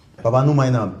epileptic. Baba, no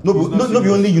mind now. No, be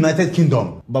only United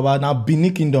Kingdom. Baba, now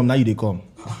Benin Kingdom, now you they come.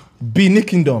 Benin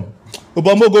Kingdom.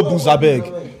 Obama go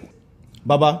Buzabeg.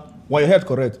 Baba, when your head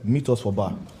correct, meet us for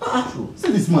bar.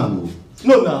 See this man.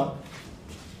 No, now.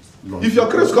 London. If your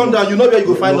craze come down, you know where you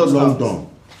go find us. London.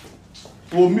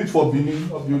 We'll meet for Benin,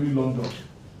 not the only London.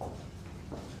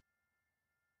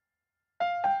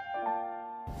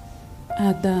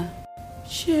 Ada,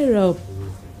 cheer up.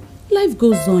 Life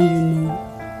goes on, you know.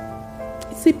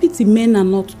 It's a pity men are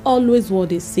not always what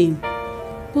they seem.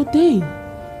 But then,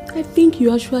 I think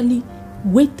you actually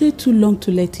waited too long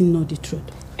to let him know the truth.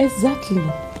 Exactly.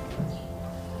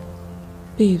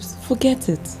 Babes, forget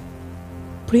it.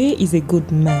 Priya is a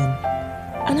good man.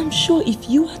 And I'm sure if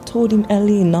you had told him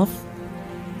early enough,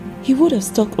 he would have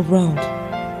stuck around.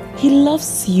 He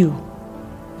loves you.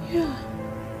 Yeah.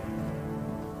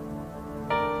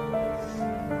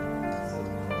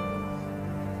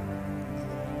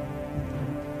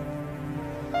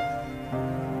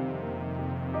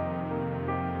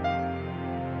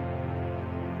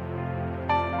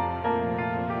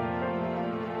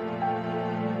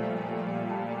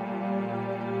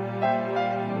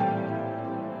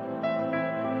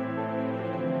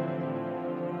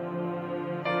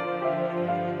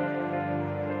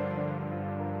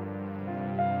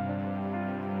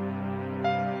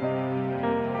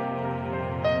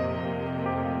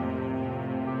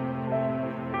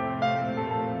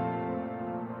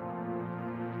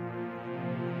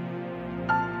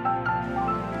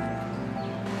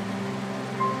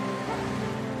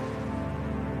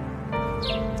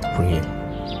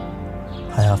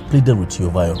 I have pleaded with you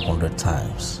over 100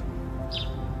 times.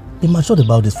 Be matured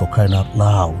about this for crying out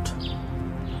loud.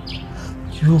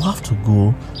 You have to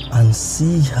go and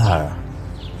see her.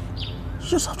 You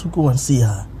just have to go and see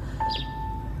her.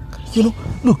 You know,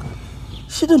 look,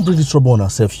 she didn't bring the trouble on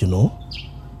herself, you know.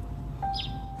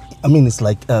 I mean, it's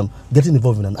like getting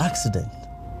involved in an accident.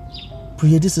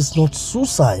 Priya, this is not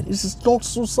suicide. This is not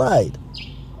suicide.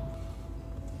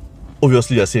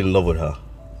 Obviously, you're still in love with her.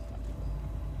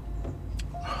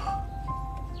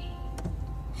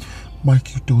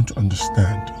 Mike, you don't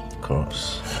understand. Of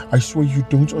course. I swear you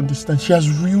don't understand. She has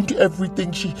ruined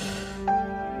everything. She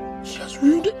has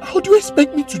ruined it. How do you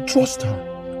expect me to trust her?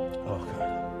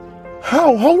 Okay.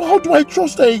 How do I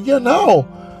trust her again? How?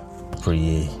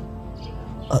 Priya.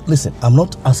 Listen, I'm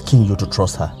not asking you to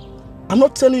trust her. I'm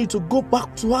not telling you to go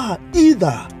back to her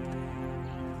either.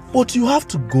 But you have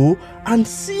to go and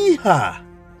see her.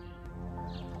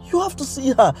 You have to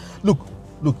see her. Look,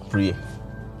 Priya.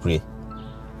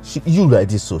 You like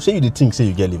this, so say you think say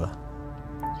you get liver.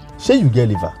 Say you get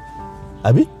liver.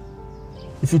 Abi?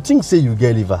 If you think say you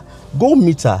get liver, go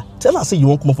meet her. Tell her say you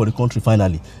won't come up for the country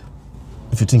finally.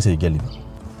 If you think say you get liver.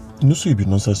 You know say you be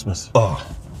nonsense person. Oh.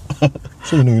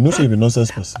 So you know say you be nonsense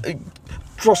person.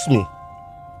 Trust me.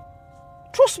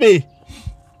 Trust me.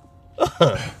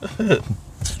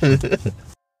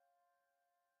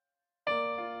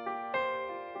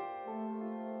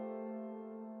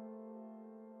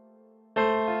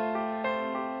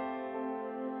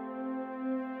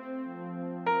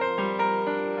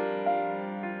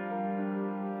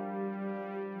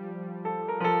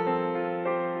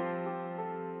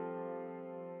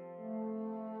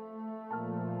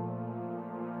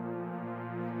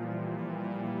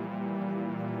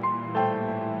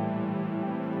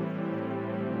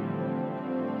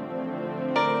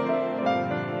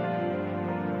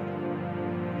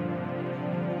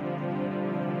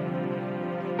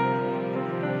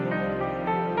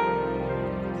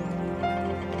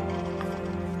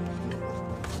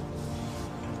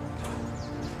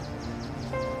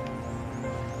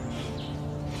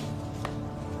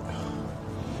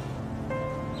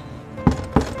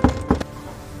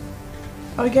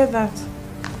 I'll get that.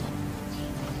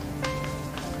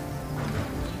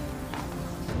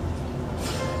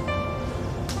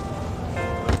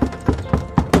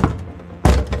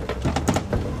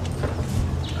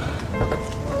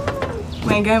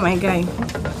 My guy.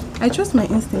 I trust my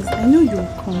instincts. I know you'll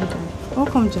come, Jai.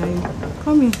 Welcome, Jai.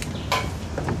 Come in.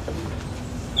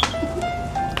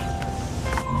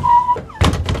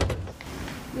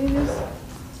 Ladies.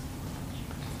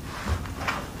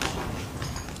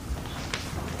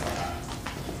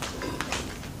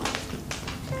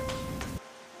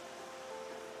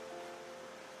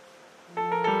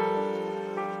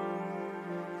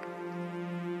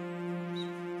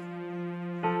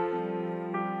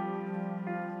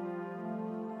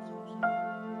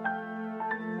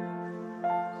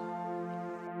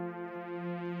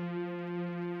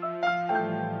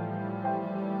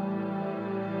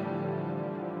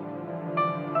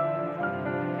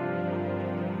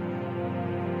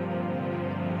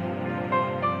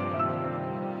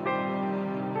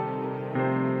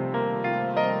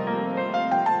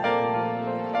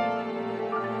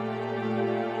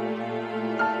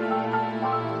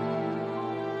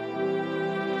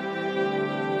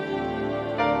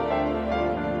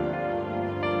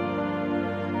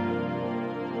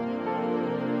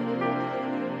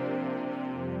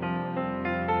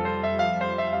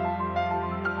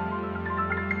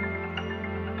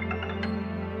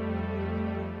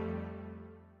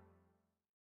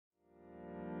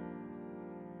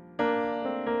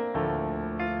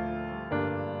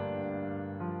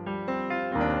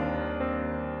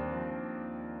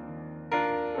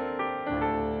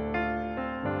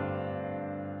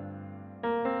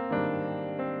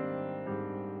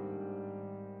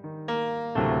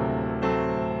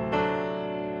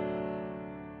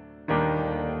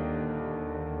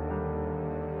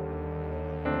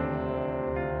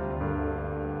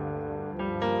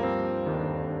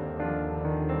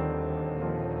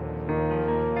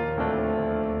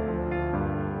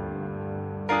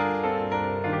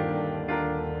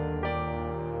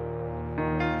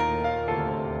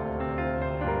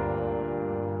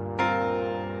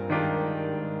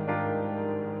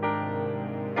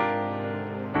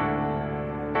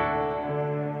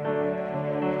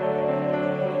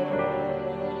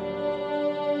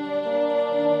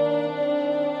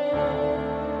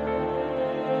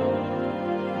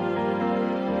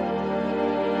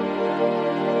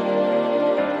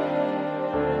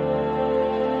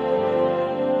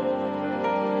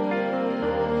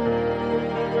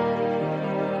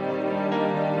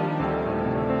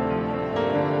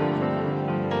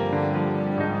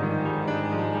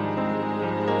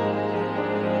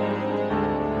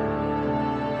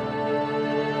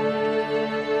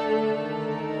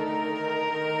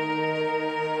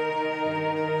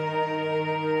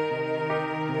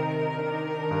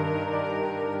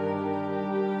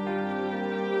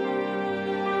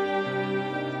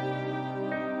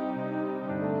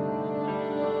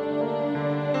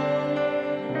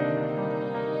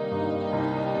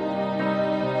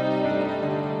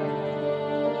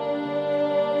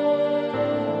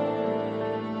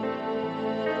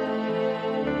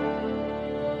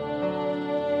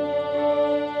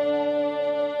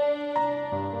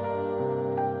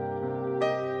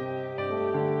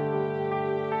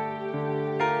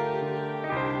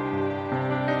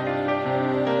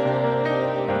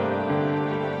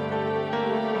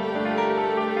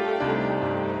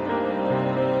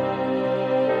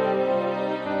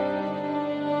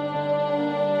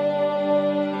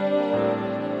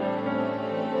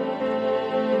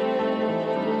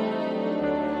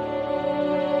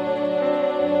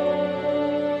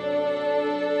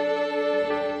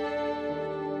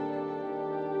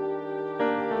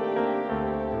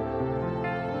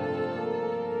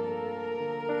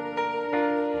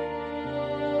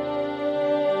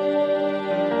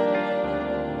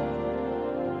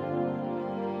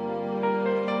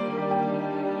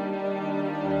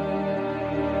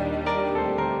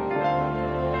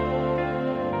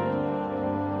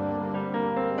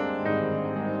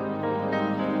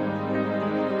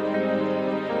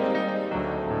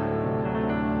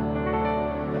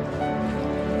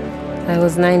 I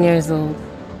was 9 years old.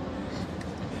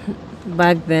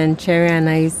 Back then, Cherry and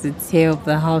I used to tear up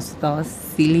the house with our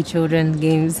silly children's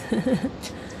games.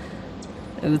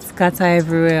 It would scatter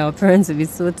everywhere. Our parents would be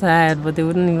so tired, but they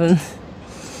wouldn't even...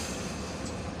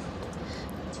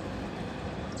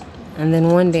 And then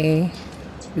one day,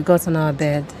 we got on our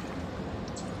bed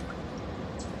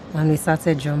and we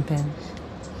started jumping.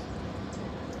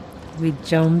 We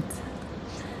jumped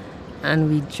and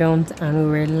we jumped and we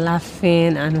were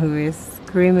laughing and we were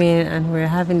screaming and we were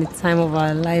having the time of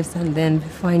our lives. And then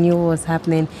before I knew what was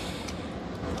happening,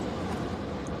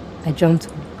 I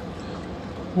jumped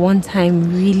one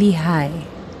time really high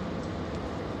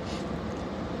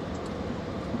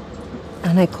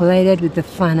and I collided with the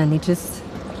fan and it just...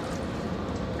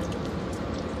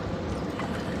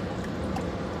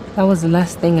 That was the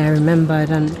last thing I remembered,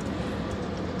 and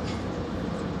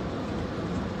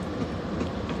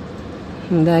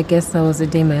I guess that was the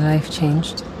day my life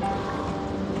changed.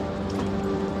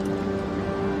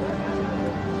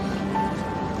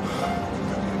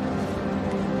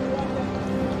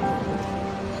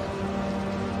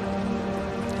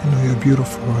 You know, you're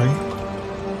beautiful, right?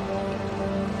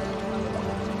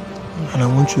 And I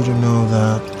want you to know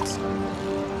that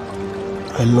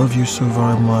I love you so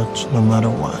very much, no matter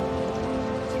what.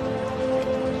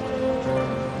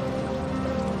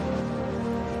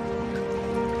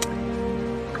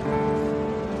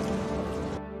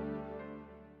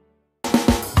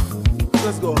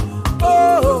 Let's go.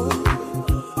 Oh,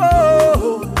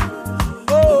 oh, oh,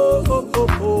 oh,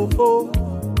 oh, oh,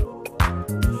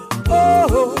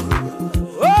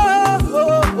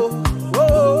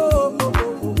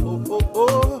 oh,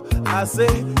 oh. I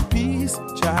say, peace,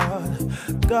 child.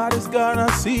 God is gonna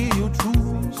see you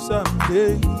through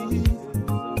someday.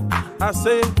 I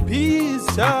say, peace,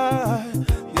 child.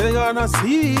 You're gonna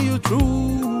see you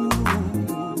through.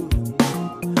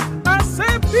 I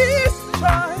say, peace,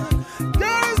 child.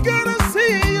 God is gonna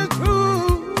see you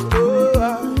through. Oh,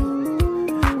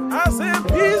 I say,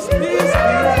 peace, peace, peace.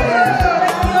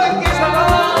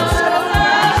 Shalom, shalom,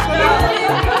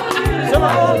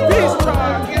 shalom, peace,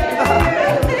 child.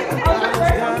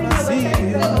 Gonna see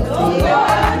you through.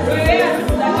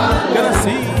 Gonna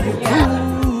see you.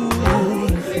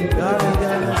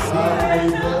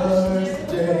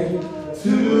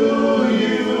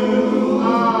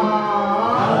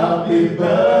 Happy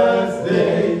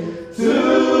birthday to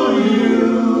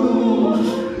you.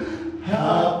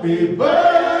 Happy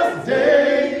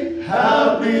birthday.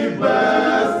 Happy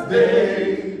birthday.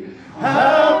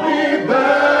 Happy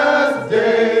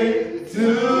birthday to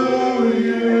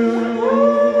you.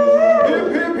 Hip,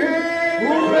 hip, hip.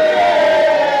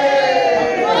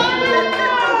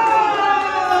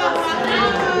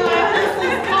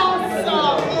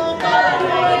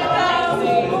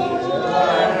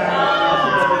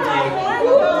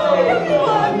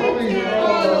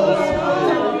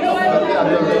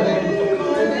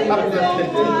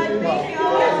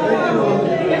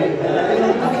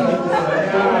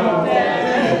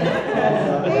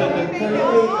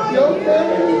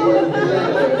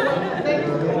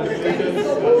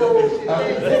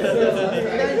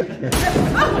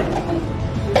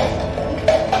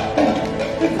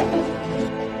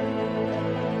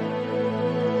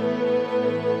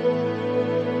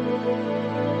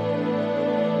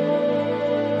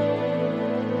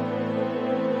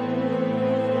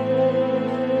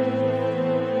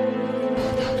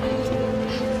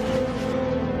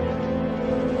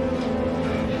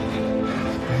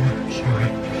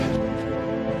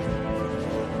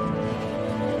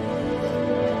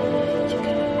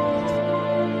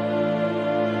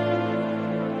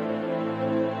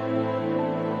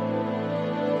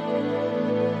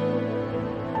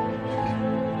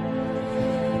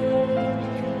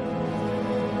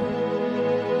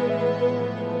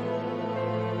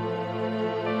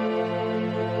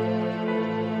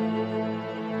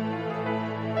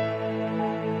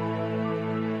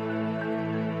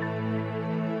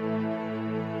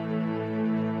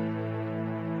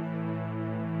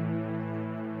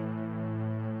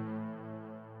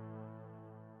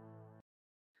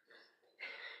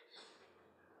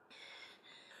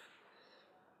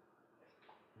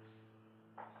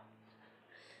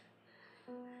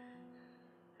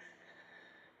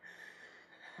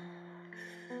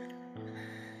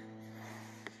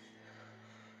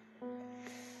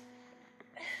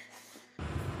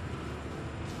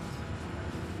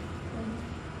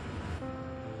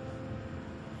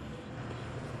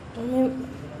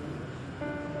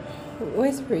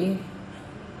 Where's Pri?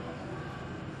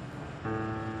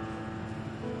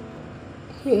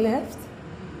 He left?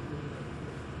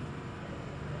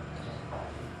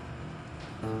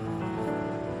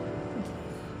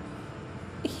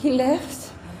 He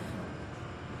left.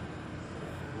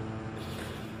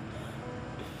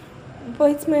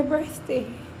 But it's my birthday.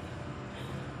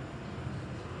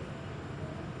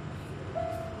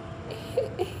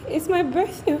 It's my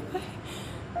birthday.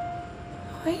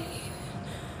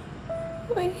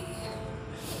 Why?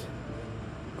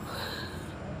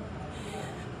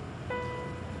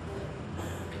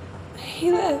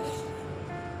 He left.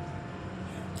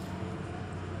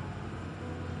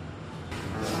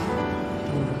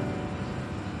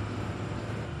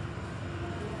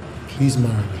 Please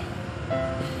marry me.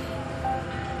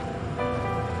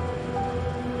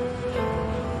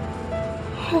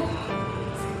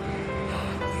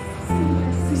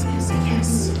 Say yes.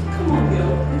 Come on,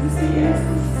 girl. Say yes.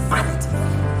 Fight.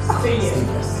 Say yes.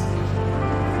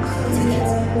 Say yes.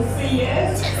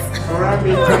 Yes. All right,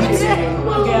 baby. Come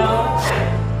on, girl.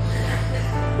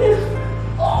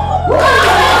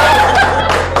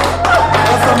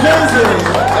 That's amazing.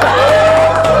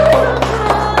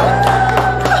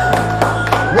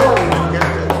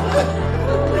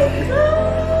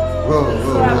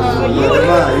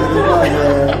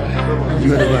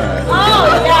 You're the man. Oh,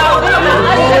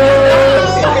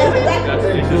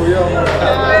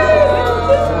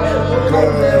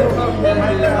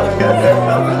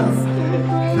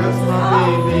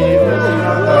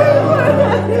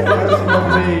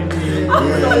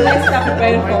 So let's start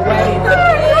preparing for wedding.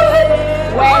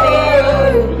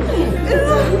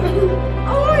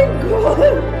 Oh my God.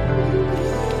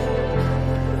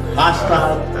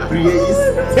 Hashtag praise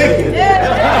taken.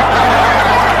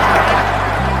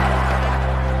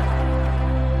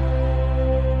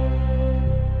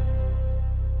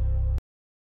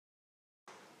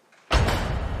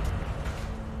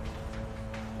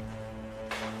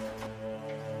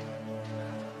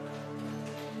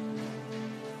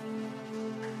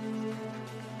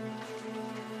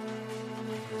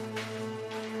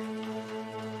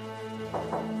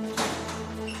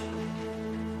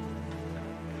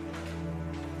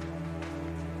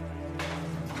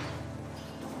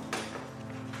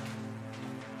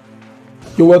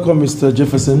 You're welcome, Mr.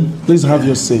 Jefferson. Please have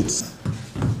your seats.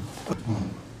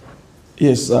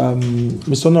 Yes,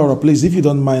 Mr. Nora, please, if you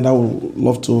don't mind, I would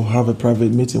love to have a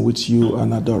private meeting with you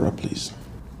and Adora, please.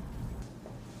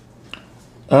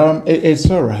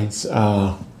 It's all right.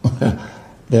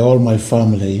 They're all my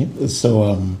family,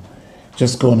 so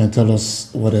just go on and tell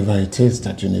us whatever it is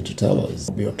that you need to tell us.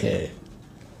 It'll be okay.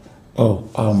 Oh,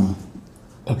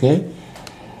 okay.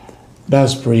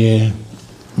 That's Priya,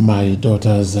 my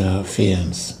daughter's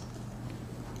fiance.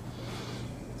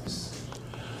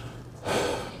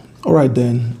 All right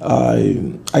then.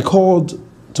 I called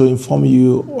to inform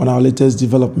you on our latest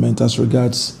development as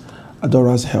regards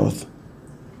Adora's health.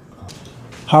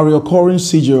 Her recurring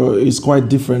seizure is quite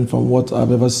different from what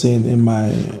I've ever seen in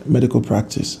my medical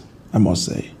practice, I must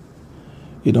say.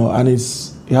 You know, and it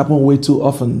happens way too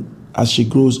often as she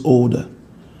grows older.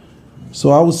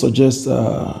 So I would suggest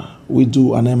we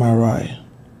do an MRI.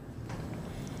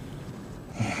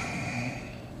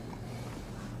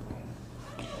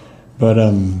 But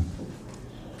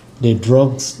the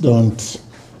drugs don't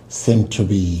seem to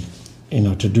be,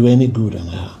 to do any good on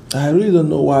her. I really don't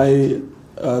know why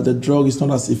the drug is not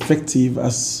as effective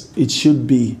as it should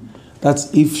be.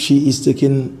 That's if she is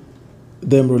taking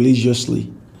them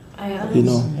religiously. Yeah,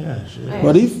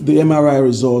 But if the MRI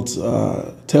result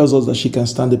tells us that she can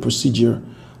stand the procedure,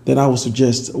 then I would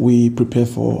suggest we prepare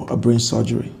for a brain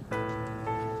surgery.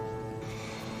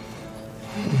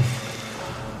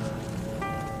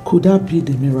 Could that be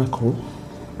the miracle?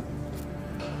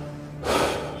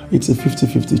 It's a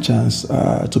 50-50 chance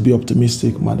to be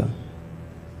optimistic, madam.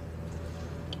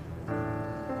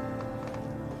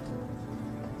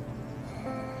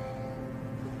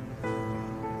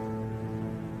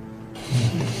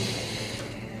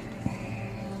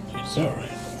 It's all right.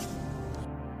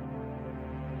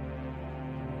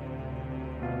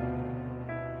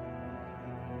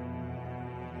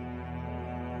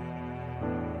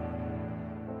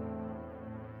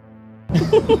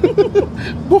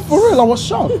 But for real, I was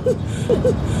shocked.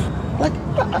 Like,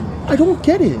 I don't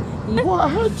get it. Well, I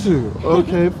had to.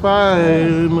 Okay,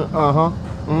 fine.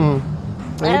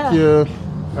 Thank you.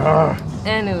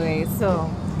 Anyway, so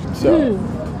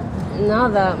now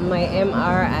that my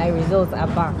MRI results are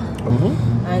back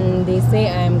and they say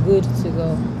I'm good to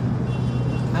go,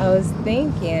 I was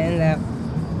thinking that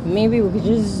maybe we could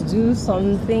just do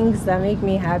some things that make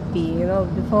me happy,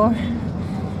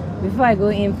 before I go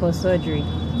in for surgery.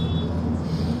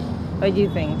 What do you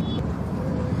think?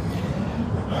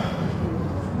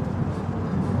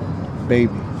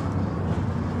 Baby,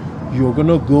 you're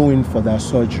gonna go in for that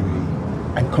surgery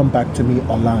and come back to me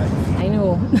alive. I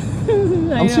know.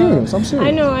 I'm serious. I'm serious.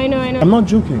 I know. I'm not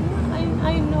joking.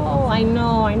 I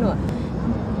know.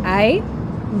 I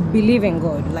believe in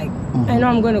God. Like, I know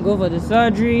I'm going to go for the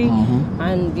surgery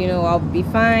and, I'll be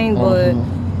fine, but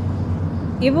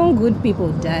even good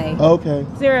people die. Okay.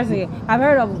 Seriously, I've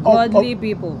heard of godly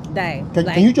people die.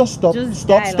 Can you just stop?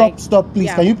 Stop, please.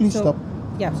 Yeah, Can you please stop?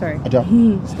 Yeah, sorry. Adora,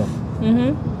 stop.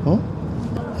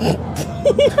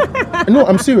 No,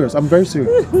 I'm serious. I'm very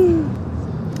serious.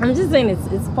 I'm just saying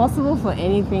it's possible for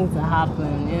anything to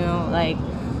happen, like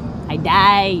I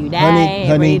die, you die,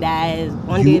 everybody dies.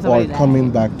 One day somebody dies. You are coming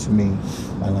back to me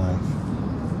alive.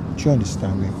 Do you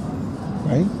understand me?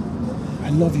 Right? I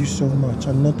love you so much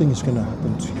and nothing is gonna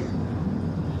happen to you.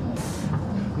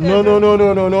 No.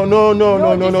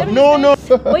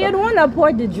 Well, you're the one that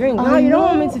poured the drink. No, you don't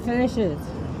want me to finish it.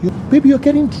 Baby, you're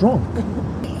getting drunk.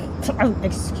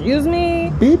 Excuse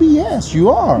me? Baby, yes, you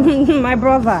are. My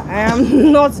brother, I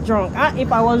am not drunk.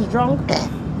 If I was drunk,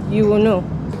 you will know.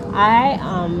 I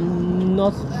am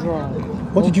not drunk.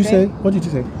 What did you say? What did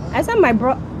you say? I said my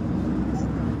bro.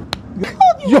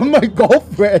 You're my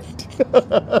girlfriend. I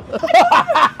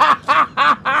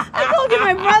told you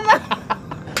my brother.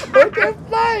 Okay,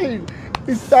 fine.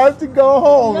 It's time to go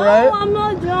home, right? No, I'm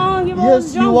not drunk. If I Yes,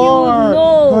 was drunk, you are. You would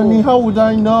know. Honey, how would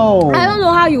I know? I don't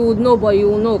know how you would know, but you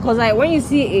will know. Because like, when you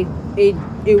see a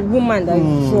woman that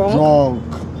is drunk,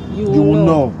 you will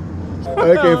know.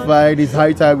 Okay, fine. It's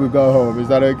high time we go home. Is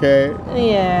that okay?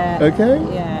 Yeah. Okay?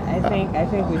 Yeah, I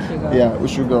think we should go. Yeah, we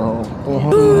should go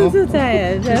home. I'm so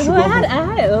tired. I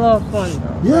had a lot of fun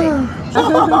though. Yeah.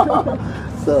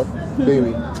 So,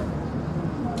 baby, I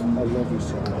love you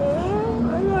so much.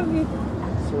 I love you.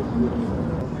 So beautiful.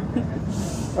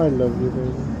 I love you,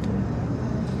 baby.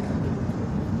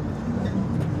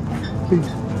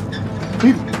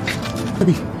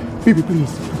 Baby,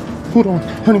 please. Hold on,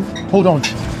 honey. Hold on.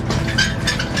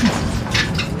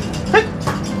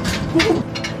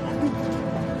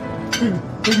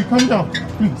 Baby, calm down.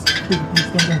 Please. Baby, please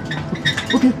calm down.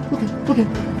 Okay.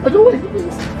 I don't want to.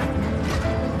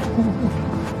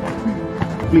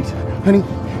 Please, honey.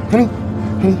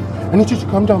 I need you to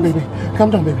calm down, baby. Calm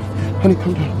down, baby. Honey,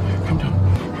 calm down.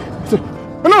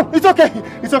 No, it's okay.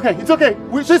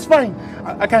 She's fine.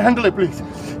 I can handle it, please.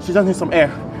 She just needs some air.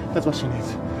 That's what she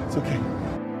needs. It's okay.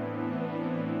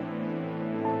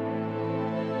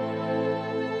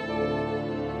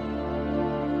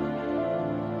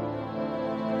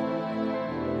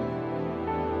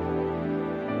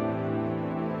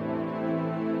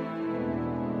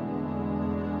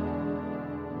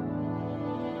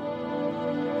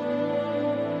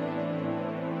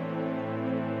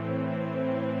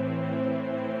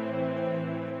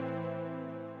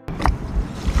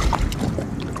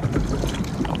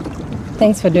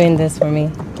 Thanks for doing this for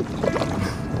me.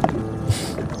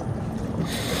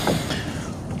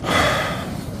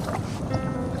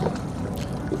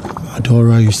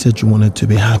 Adora, you said you wanted to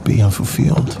be happy and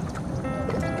fulfilled.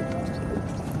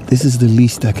 This is the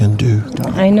least I can do.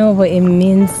 I know, but it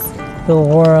means the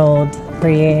world,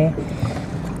 Priya.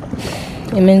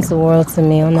 It means the world to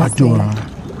me, honestly. Adora,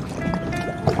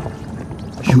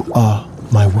 you are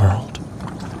my world.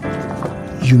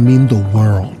 You mean the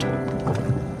world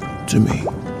to me.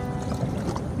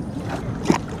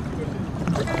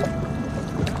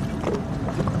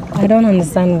 I don't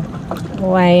understand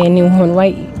why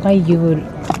you would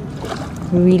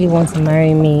really want to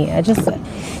marry me.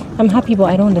 I'm happy, but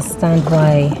I don't understand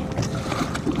why.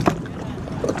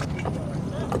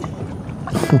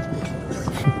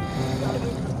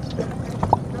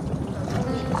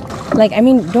 Like, I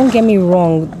mean, don't get me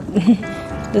wrong.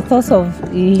 The thoughts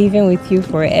of living with you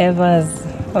forever as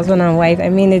husband and wife,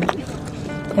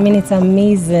 it's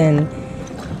amazing.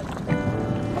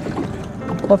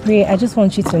 But Priya, I just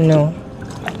want you to know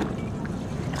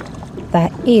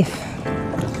that if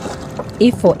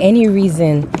for any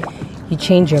reason you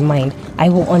change your mind, I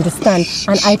will understand,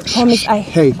 and I promise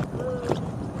Hey,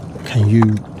 can you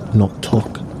not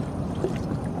talk?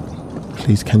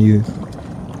 Please, can you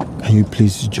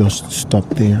please just stop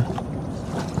there?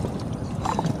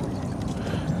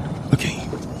 Okay,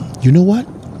 you know what?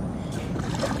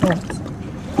 What?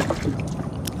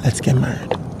 Let's get married.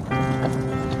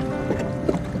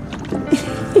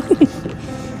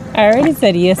 I already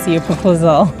said yes to your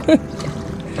proposal.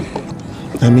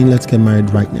 Let's get married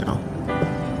right now.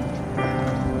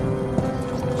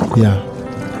 Yeah,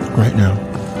 right now.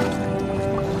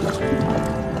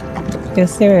 You're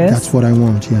serious? That's what I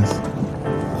want, yes.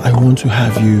 I want to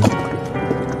have you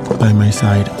by my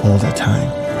side all the time.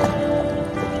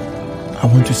 I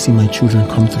want to see my children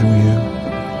come through you.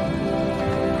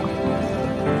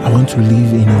 I want to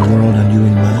live in your world and you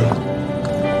in mine.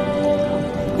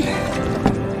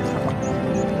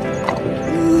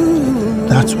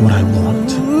 That's what I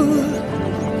want.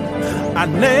 A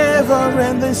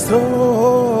never-ending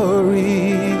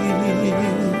story.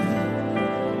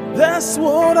 That's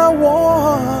what I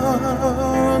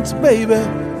want, baby.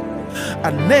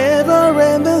 A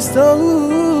never-ending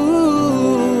story.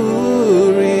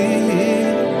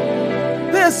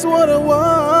 That's what I want.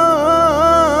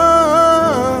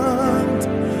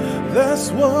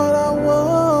 That's what I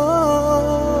want.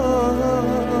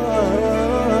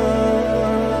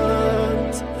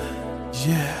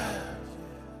 Yeah.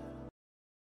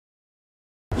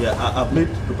 Yeah, I've made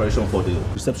preparation for the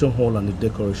reception hall and the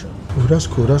decoration. Oh, that's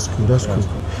cool.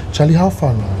 Charlie, how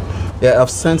far now? Yeah, I've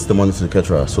sent the money to the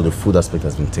caterer, so the food aspect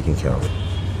has been taken care of.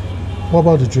 What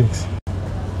about the drinks?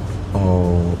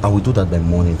 Oh, I will do that by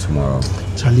morning tomorrow.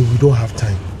 Charlie, we don't have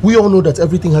time. We all know that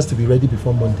everything has to be ready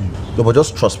before Monday. No, but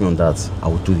just trust me on that. I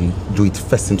will do it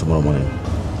first thing tomorrow morning.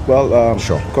 Well,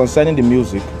 sure. Concerning the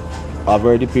music, I've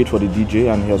already paid for the DJ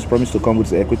and he has promised to come with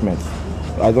the equipment.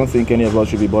 I don't think any of us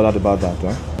should be bothered about that,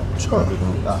 huh? Sure.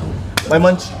 My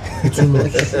munch. Too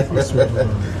much.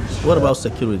 What about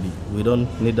security? We don't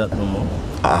need that no more.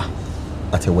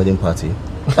 At a wedding party?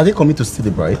 Are they coming to steal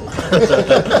the bride?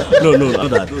 No,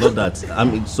 not that. I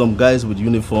mean, some guys with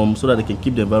uniform so that they can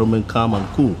keep the environment calm and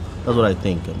cool. That's what I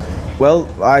think. Well,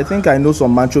 I think I know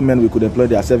some macho men we could employ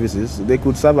their services. They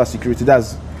could serve as security.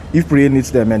 That's if Priye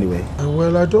needs them anyway.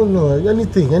 Well, I don't know.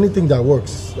 Anything that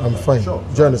works, I'm fine. Sure.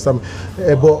 Do you understand?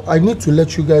 But I need to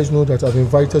let you guys know that I've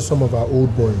invited some of our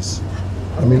old boys.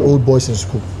 I mean, old boys in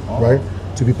school, right?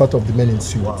 To be part of the men in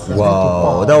suit.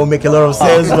 Wow, that will make a lot of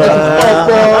sense, man.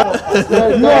 I'm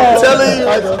telling you.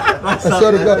 I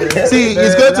swear to God. See,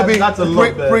 it's going to be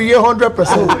Priye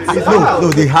 100%. No,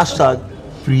 the hashtag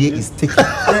Priye is taken.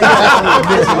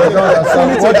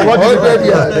 What did you get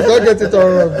here? Don't get it all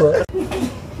wrong, bro.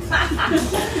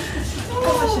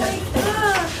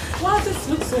 Wow, this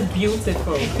looks so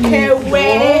beautiful.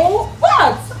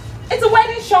 What? It's a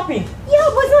wedding shopping. Yeah,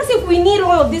 but it's not as if we need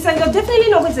all of this and you're definitely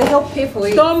not going to help pay for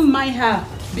it. Don't mind her,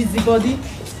 busybody.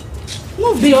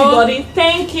 No busybody.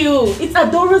 Thank you. It's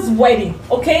Adora's wedding,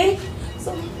 okay?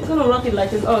 So we're gonna rock it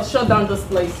like this. Oh, shut down this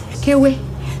place. Kewe,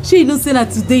 she don't say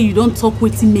that today you don't talk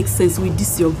wetin make sense with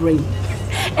this your brain.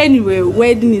 Anyway,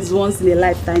 wedding is once in a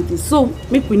lifetime thing, so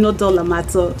make we not dull a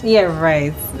matter. Yeah,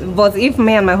 right. But if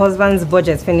me and my husband's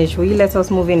budget finish, will you let us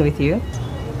move in with you?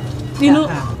 You know,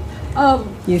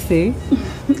 you see?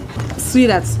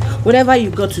 Sweetheart, whatever you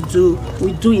got to do,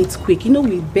 we do it quick. You know,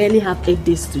 we barely have 8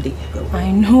 days today.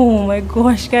 I know, oh my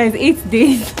gosh, guys, 8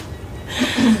 days.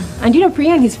 And you know,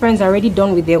 Priya and his friends are already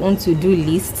done with their own to-do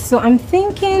list. So I'm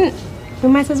thinking we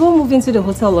might as well move into the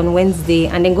hotel on Wednesday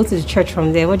and then go to the church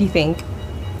from there. What do you think?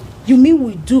 You mean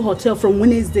we do hotel from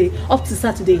Wednesday up to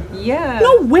Saturday? Yeah.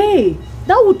 No way!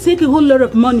 That would take a whole lot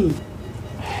of money.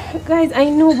 Guys, I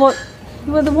know, but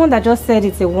you were the one that just said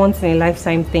it's a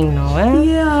once-in-a-lifetime thing now, eh?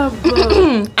 Yeah,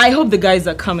 but I hope the guys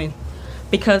are coming.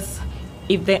 Because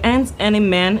if there aren't any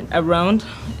men around,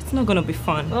 it's not gonna be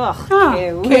fun. Okay,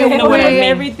 you know what I mean?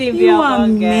 Everything You are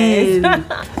mean.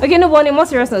 Okay, no, but on a more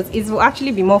serious note, it will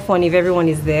actually be more fun if everyone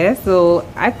is there. So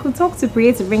I could talk to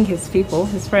Priye to bring his people,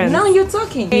 his friends. Now you're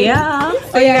talking. Yeah.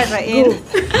 So you guys are in.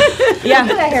 Yeah.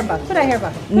 Put that hair back. Put that hair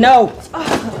back. No.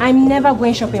 I'm never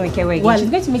going shopping with Kewe again. Well, she's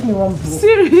going to make me run broke.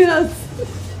 Serious.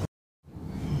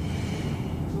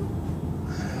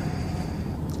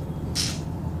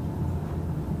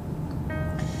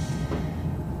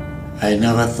 I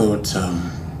never thought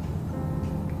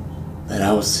that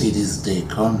I would see this day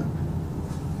come.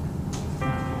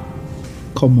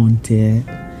 Come on, dear.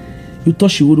 You thought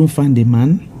she wouldn't find a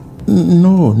man?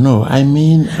 No, I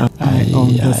mean... I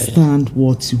understand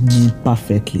what you mean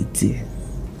perfectly, dear.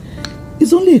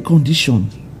 It's only a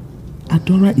condition.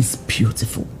 Adora is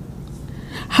beautiful,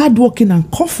 hardworking and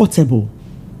comfortable.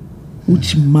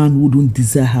 Which man wouldn't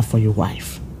desire her for your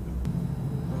wife?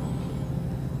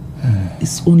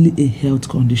 It's only a health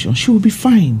condition. She will be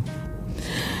fine.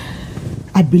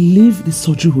 I believe the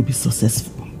surgery will be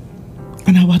successful.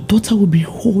 And our daughter will be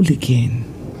whole again.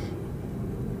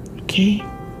 Okay?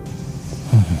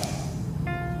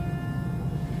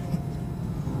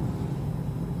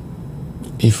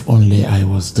 If only I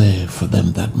was there for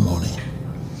them that morning.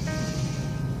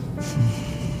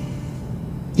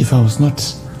 If I was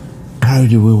not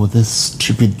carried away with this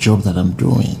stupid job that I'm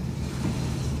doing,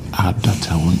 our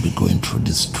daughter won't be going through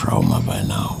this trauma by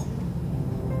now.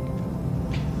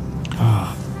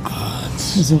 Oh, God.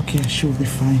 It's okay. She'll be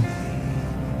fine.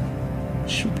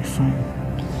 She'll be fine.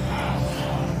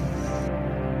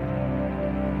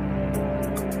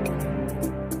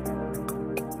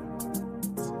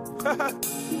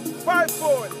 Fight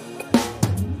for it.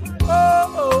 Oh,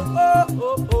 oh, oh,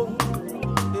 oh, oh.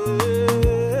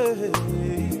 Hey.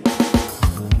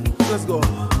 Let's go.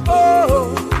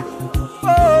 Oh, oh,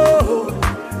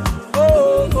 oh,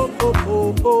 oh, oh,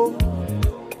 oh, oh.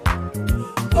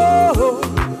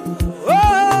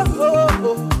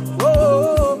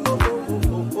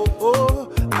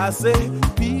 Oh, I say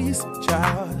peace,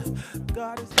 child.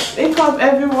 Wake up,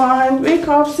 everyone. Wake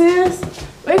up, sis.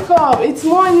 Wake up. It's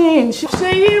morning.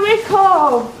 Shay, wake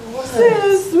up.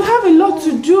 Sis, we have a lot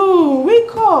to do.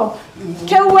 Wake up.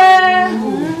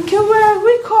 Kewe,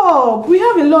 wake up. We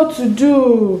have a lot to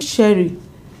do. Sherry,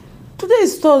 today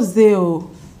is Thursday.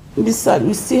 Besides,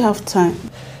 we still have time.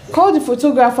 Call the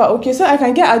photographer, okay, so I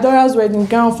can get Adora's wedding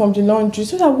gown from the laundry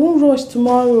so that I won't rush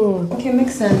tomorrow. Okay,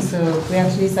 makes sense. So we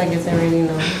actually start getting ready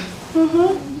now.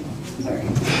 Sorry.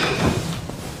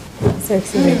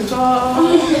 Sexy babe.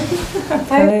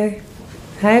 Hi.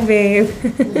 Hi, babe.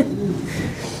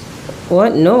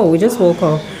 What? No, we just woke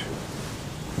up.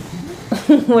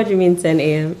 What do you mean 10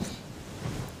 a.m.?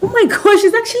 Oh my gosh,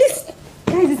 it's actually...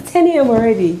 Guys, it's 10 a.m.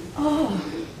 already. Oh.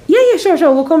 Yeah, sure.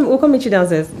 We'll come meet you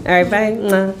downstairs. Alright, bye.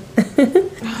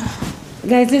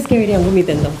 Guys, let's get ready and go meet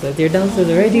them downstairs. They're downstairs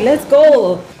already. Let's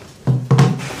go.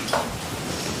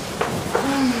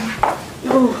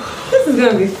 Oh, this is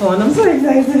gonna be fun. I'm so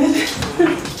excited.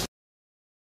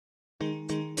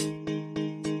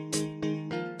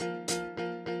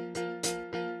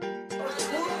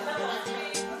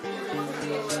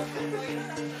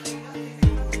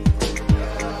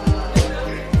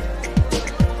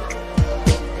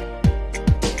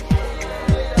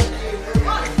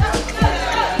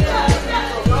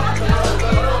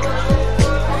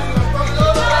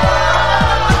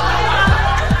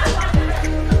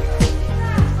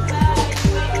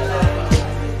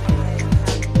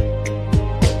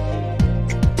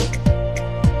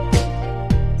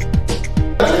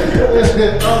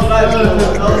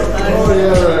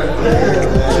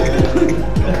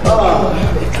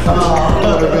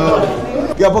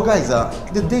 Yeah, but guys,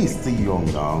 the day is still young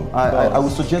now. I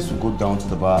would suggest we go down to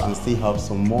the bar and still have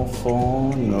some more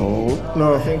fun, you know.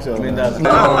 No, I think so. I mean, that's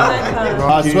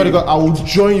I swear to God, I will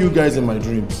join you guys in my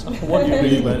dreams. What do you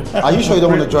believe, man? Are you sure you don't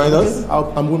want to join us?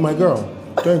 I'm with my girl.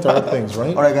 Join to other things,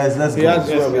 right? All right, guys, let's go. Yes,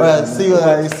 all right, see you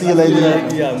guys. See you later.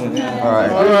 Yeah. All right.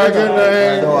 All right, good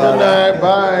night. Good night.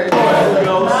 Bye.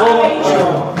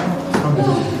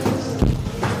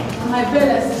 My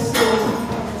bed is so...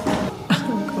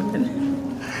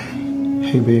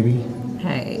 Hey, baby.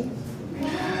 Hey.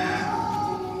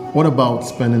 What about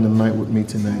spending the night with me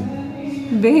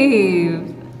tonight?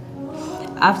 Babe,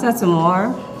 after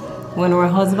tomorrow, when we're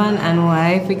husband and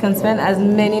wife, we can spend as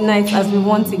many nights as we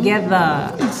want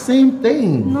together. It's the same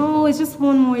thing. No, it's just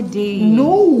one more day.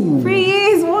 No.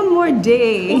 Please, one more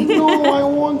day. Oh, no, I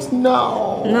want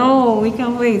now. No, we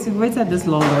can wait. We've waited this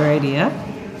long already, yeah?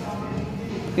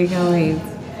 We can wait.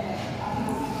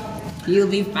 You'll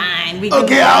be fine.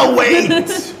 Okay, I'll wait.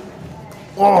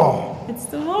 Oh. It's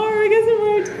tomorrow. I guess it's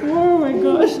married tomorrow. Oh my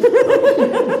gosh.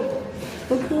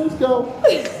 Okay, let's go.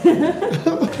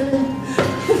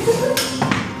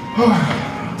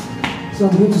 So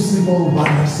I'm going to sleep all by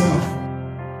myself.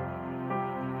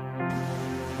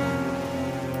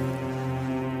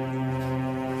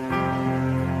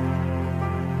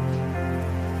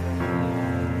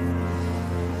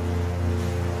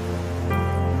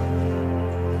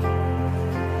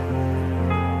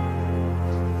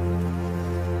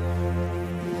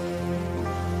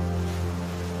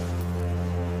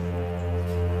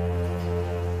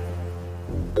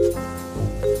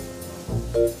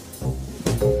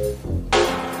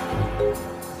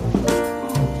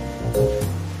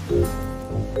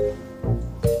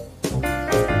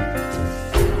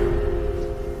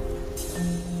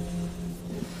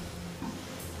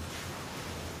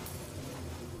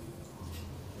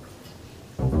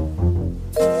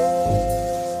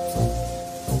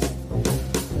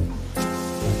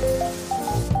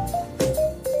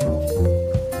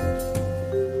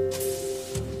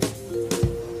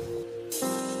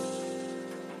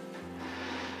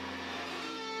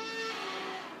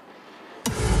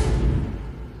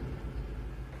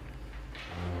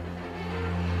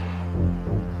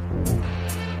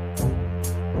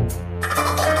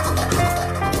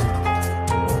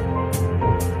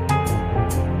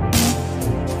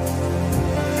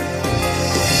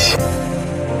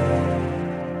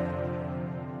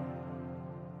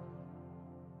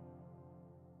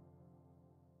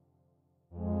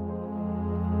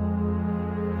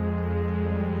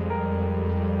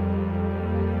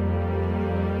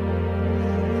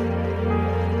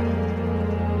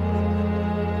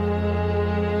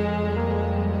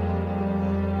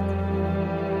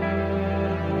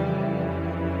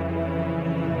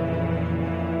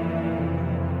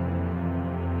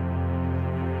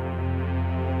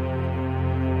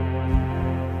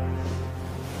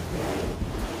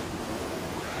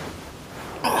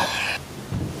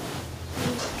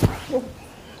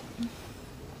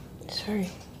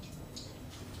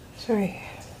 Sorry.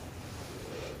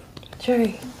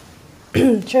 Cherry,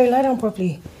 lie down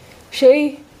properly.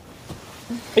 Shay,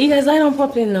 you guys lie down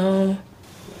properly now.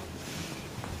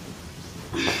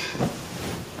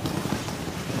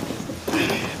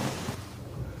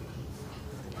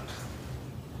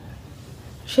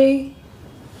 Shay,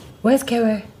 where's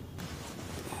Kewe?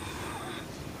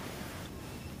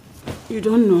 You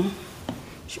don't know.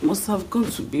 She must have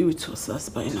gone to be with us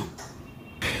by now.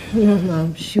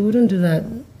 No, she wouldn't do that.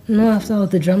 Not after all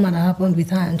the drama that happened with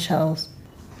her and Charles.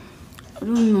 I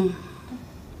don't know.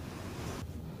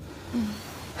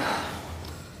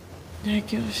 That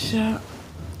girl,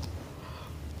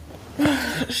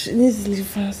 she needs to leave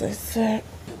fast, I said.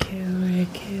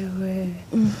 Kewe.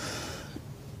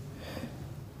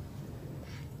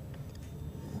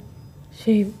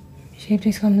 Shay,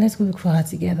 please come. Let's go look for her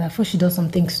together before she does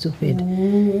something stupid.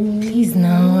 Please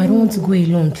now, I don't want to go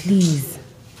alone, please.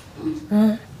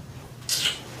 Huh?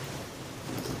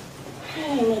 I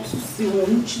don't want to stay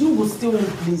home. She don't go stay home,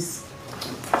 please.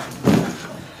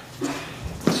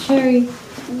 Sherry,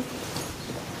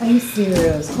 are you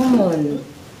serious? Come on.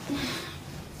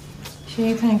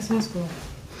 Sherry, thanks. Let's go.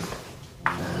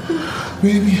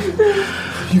 Baby,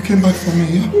 you came back for me,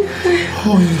 yeah?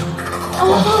 Oh, yeah.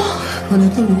 When I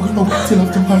thought we were gonna wait till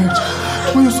after marriage.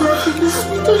 Oh, you're so freaking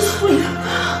sweet, I swear.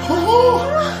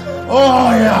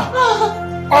 Oh, yeah.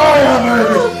 Oh, yeah,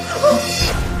 baby.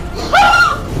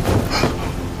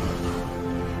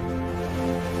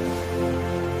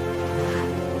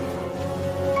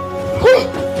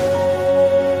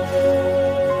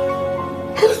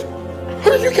 How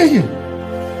did you get here?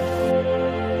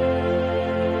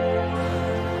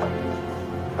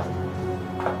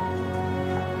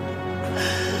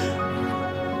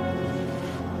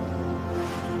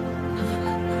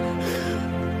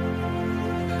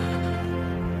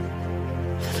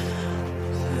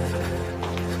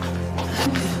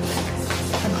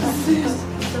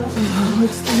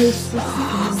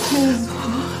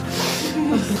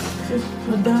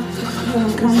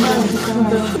 Calm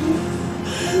down.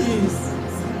 Please.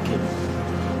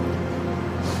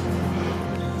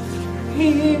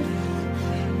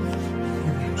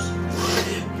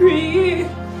 Breathe.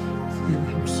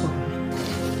 I'm sorry.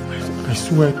 I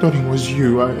swear I thought it was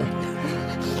you.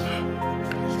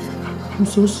 I'm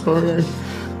so sorry.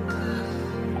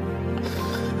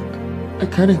 I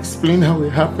can't explain how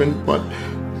it happened, but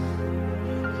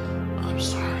I'm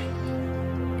sorry.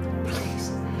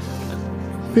 Please.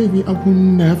 Baby, I will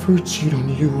never cheat on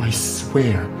you, I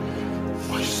swear.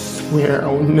 I swear I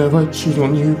will never cheat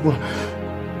on you.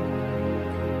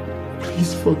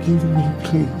 Please forgive me,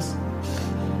 please.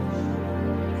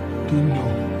 Do you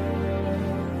know?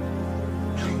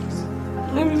 Please.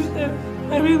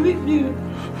 I believe you.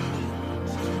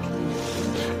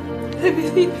 I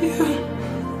believe you.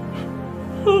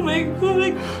 Oh my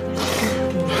God.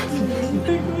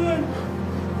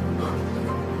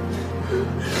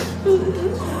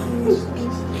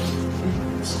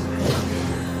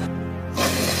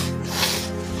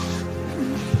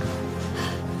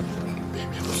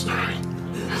 I'm sorry.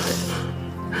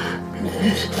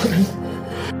 I'm sorry.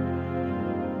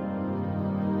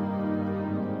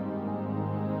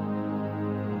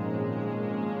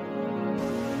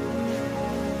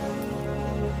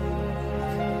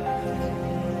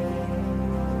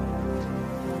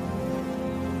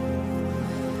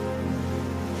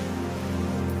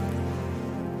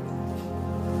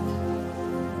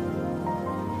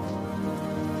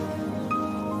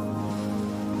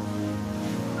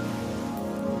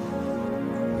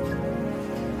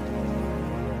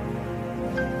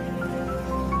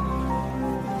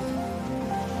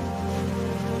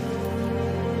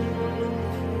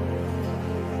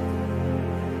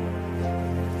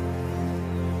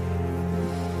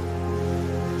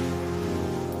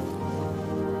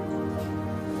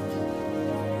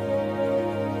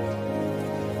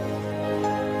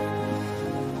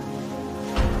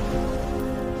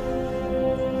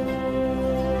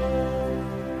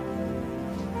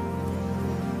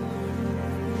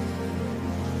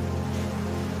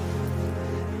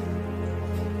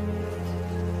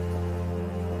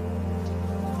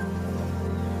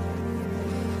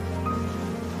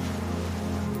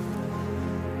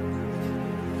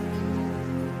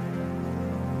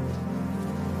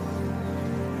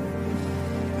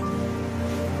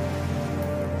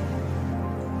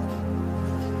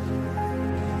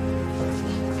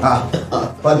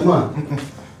 Padma,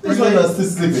 this one you are still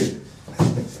sleeping.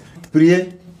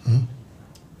 Priye,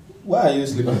 Why are you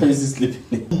sleeping? Why is he sleeping?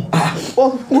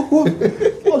 What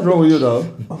What's wrong with you now?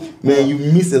 Man, you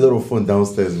miss a lot of fun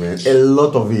downstairs, man. A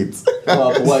lot of it.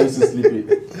 Why is he sleeping?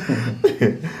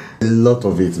 A lot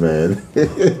of it, man.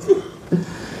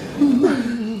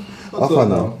 How far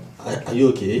now? Are you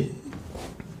okay?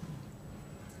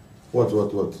 What?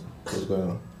 What's going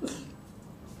on?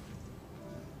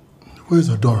 Where's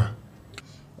Adora?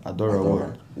 Adora,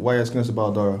 what? Why are you asking us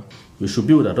about Adora? You should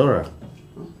be with Adora.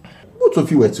 Both of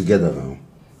you were together now.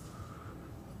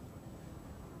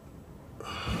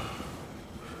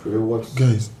 What?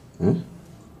 Guys,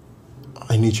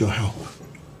 I need your help.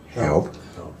 Help?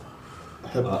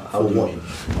 How do you mean?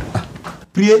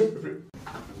 Pray.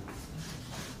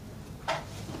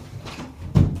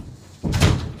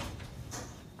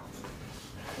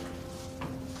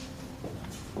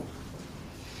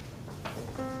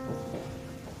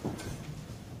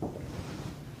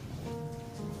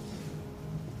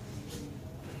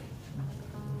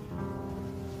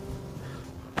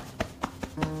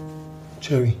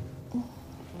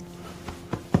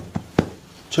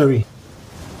 Cherry.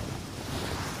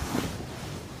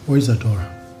 Where's Adora?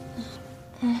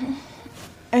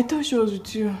 I thought she was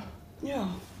with you. Yeah,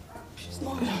 she's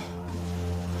not.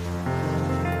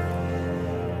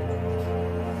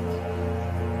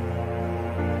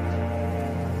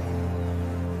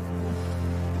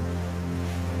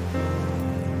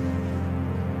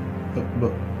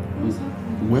 But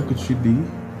where could she be?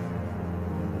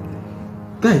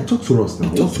 Guy, talk to us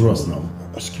now. Talk to us now.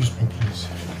 Excuse me, please.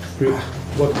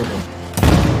 What's happening?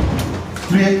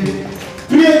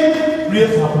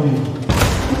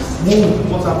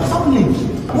 What's happening?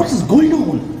 What is going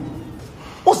on?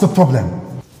 What's the problem?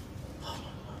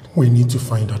 We need to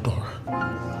find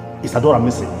Adora. Is Adora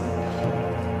missing?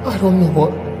 I don't know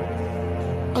what.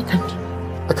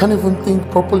 I can't even think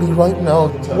properly right now.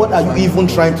 What are you even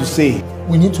trying to say?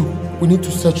 We need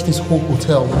to search this whole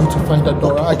hotel. We need to find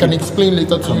Adora. Okay. I can explain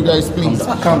later to you guys, please.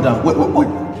 Calm down. Wait.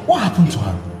 What happened to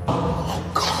her? Oh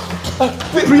God.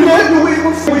 We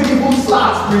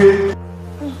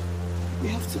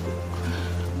have to go.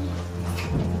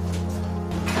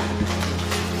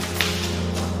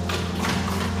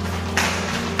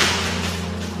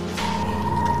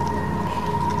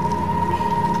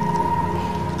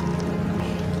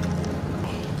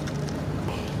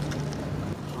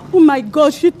 Oh my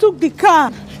God, she took the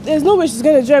car. There's no way she's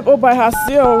gonna drive all by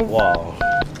herself. Wow.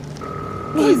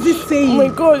 What is this saying? Oh my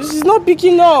God, she's not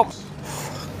picking up.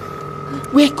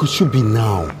 Where could she be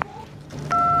now?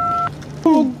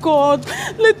 Oh God,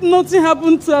 let nothing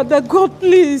happen to her. That God,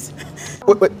 please.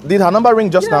 Wait, did her number ring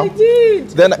just now? I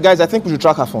did. Then, guys, I think we should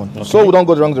track her phone. Okay. So we don't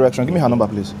go the wrong direction. Give me her number,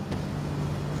 please.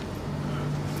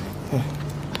 Here.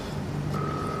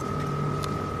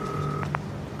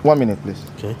 1 minute, please.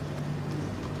 Okay.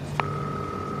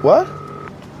 What?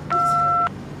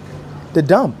 The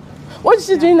dam. What is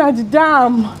she doing at the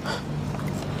dam?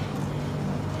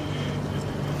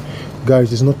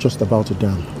 Guys, it's not just about the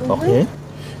dam. Okay.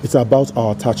 It's about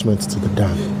our attachment to the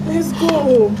dam. Let's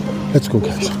go. Let's go,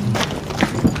 guys.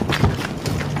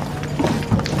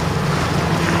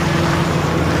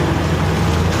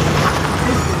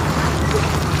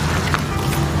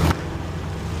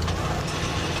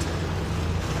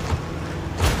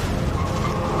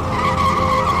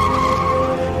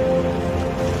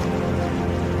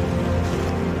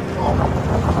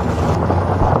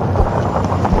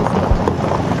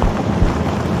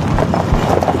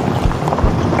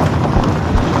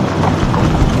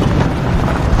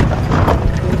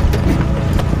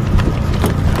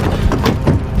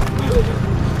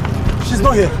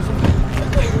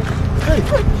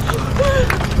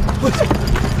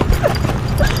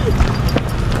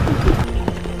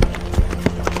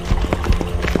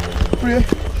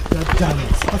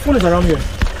 Around here.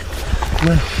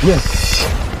 Yes.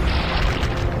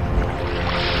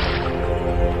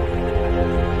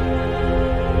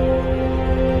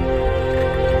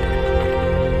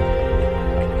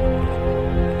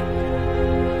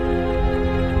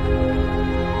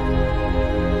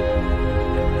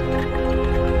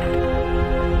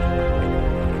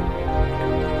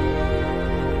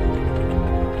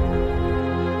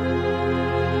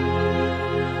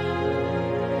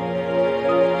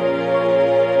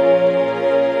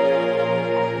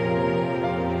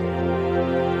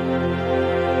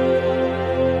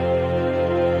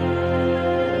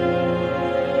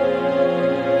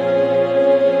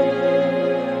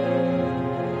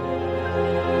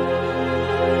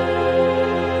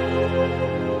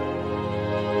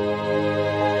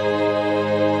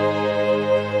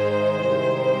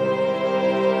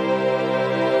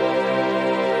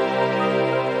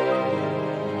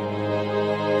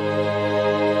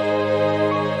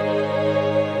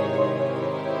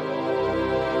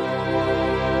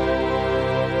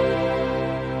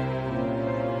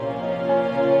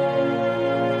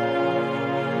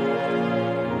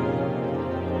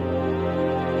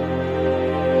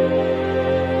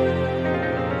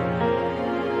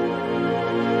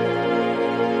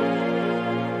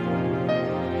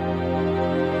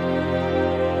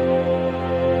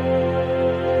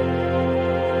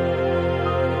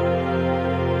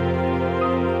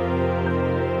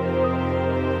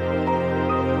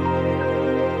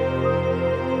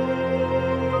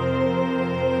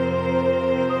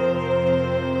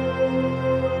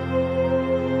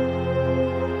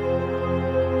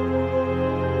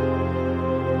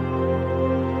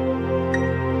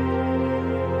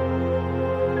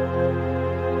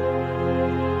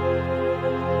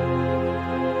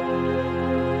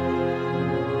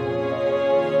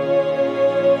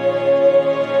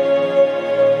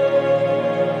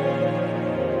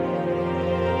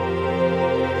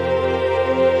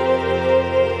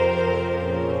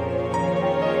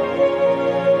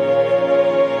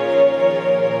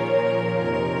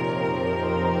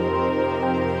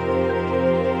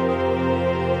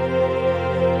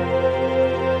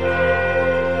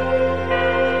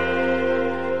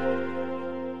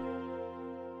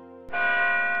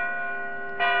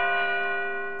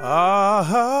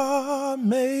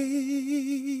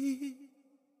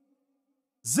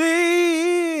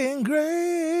 Sing grace,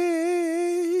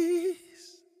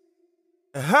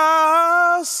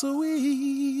 how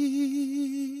sweet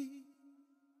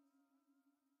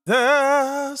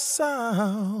the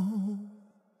sound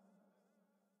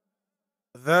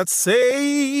that saved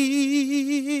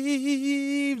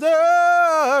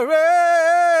a wretch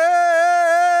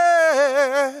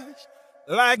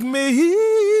like me.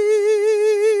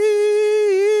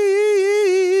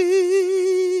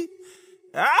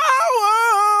 I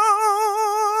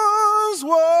once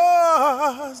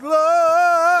was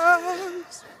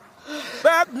lost,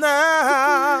 but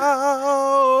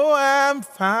now am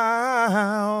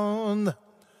found.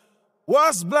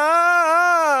 Was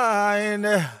blind,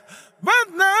 but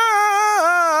now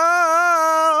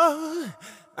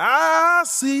I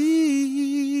see.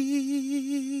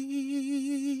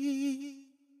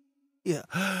 Yeah.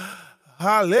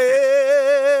 Hallelujah.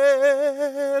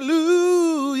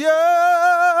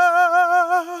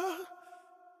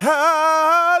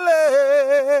 Hallelujah.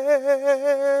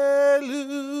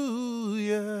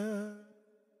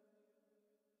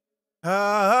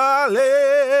 Hallelujah.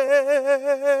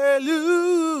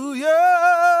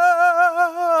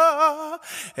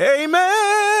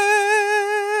 Amen.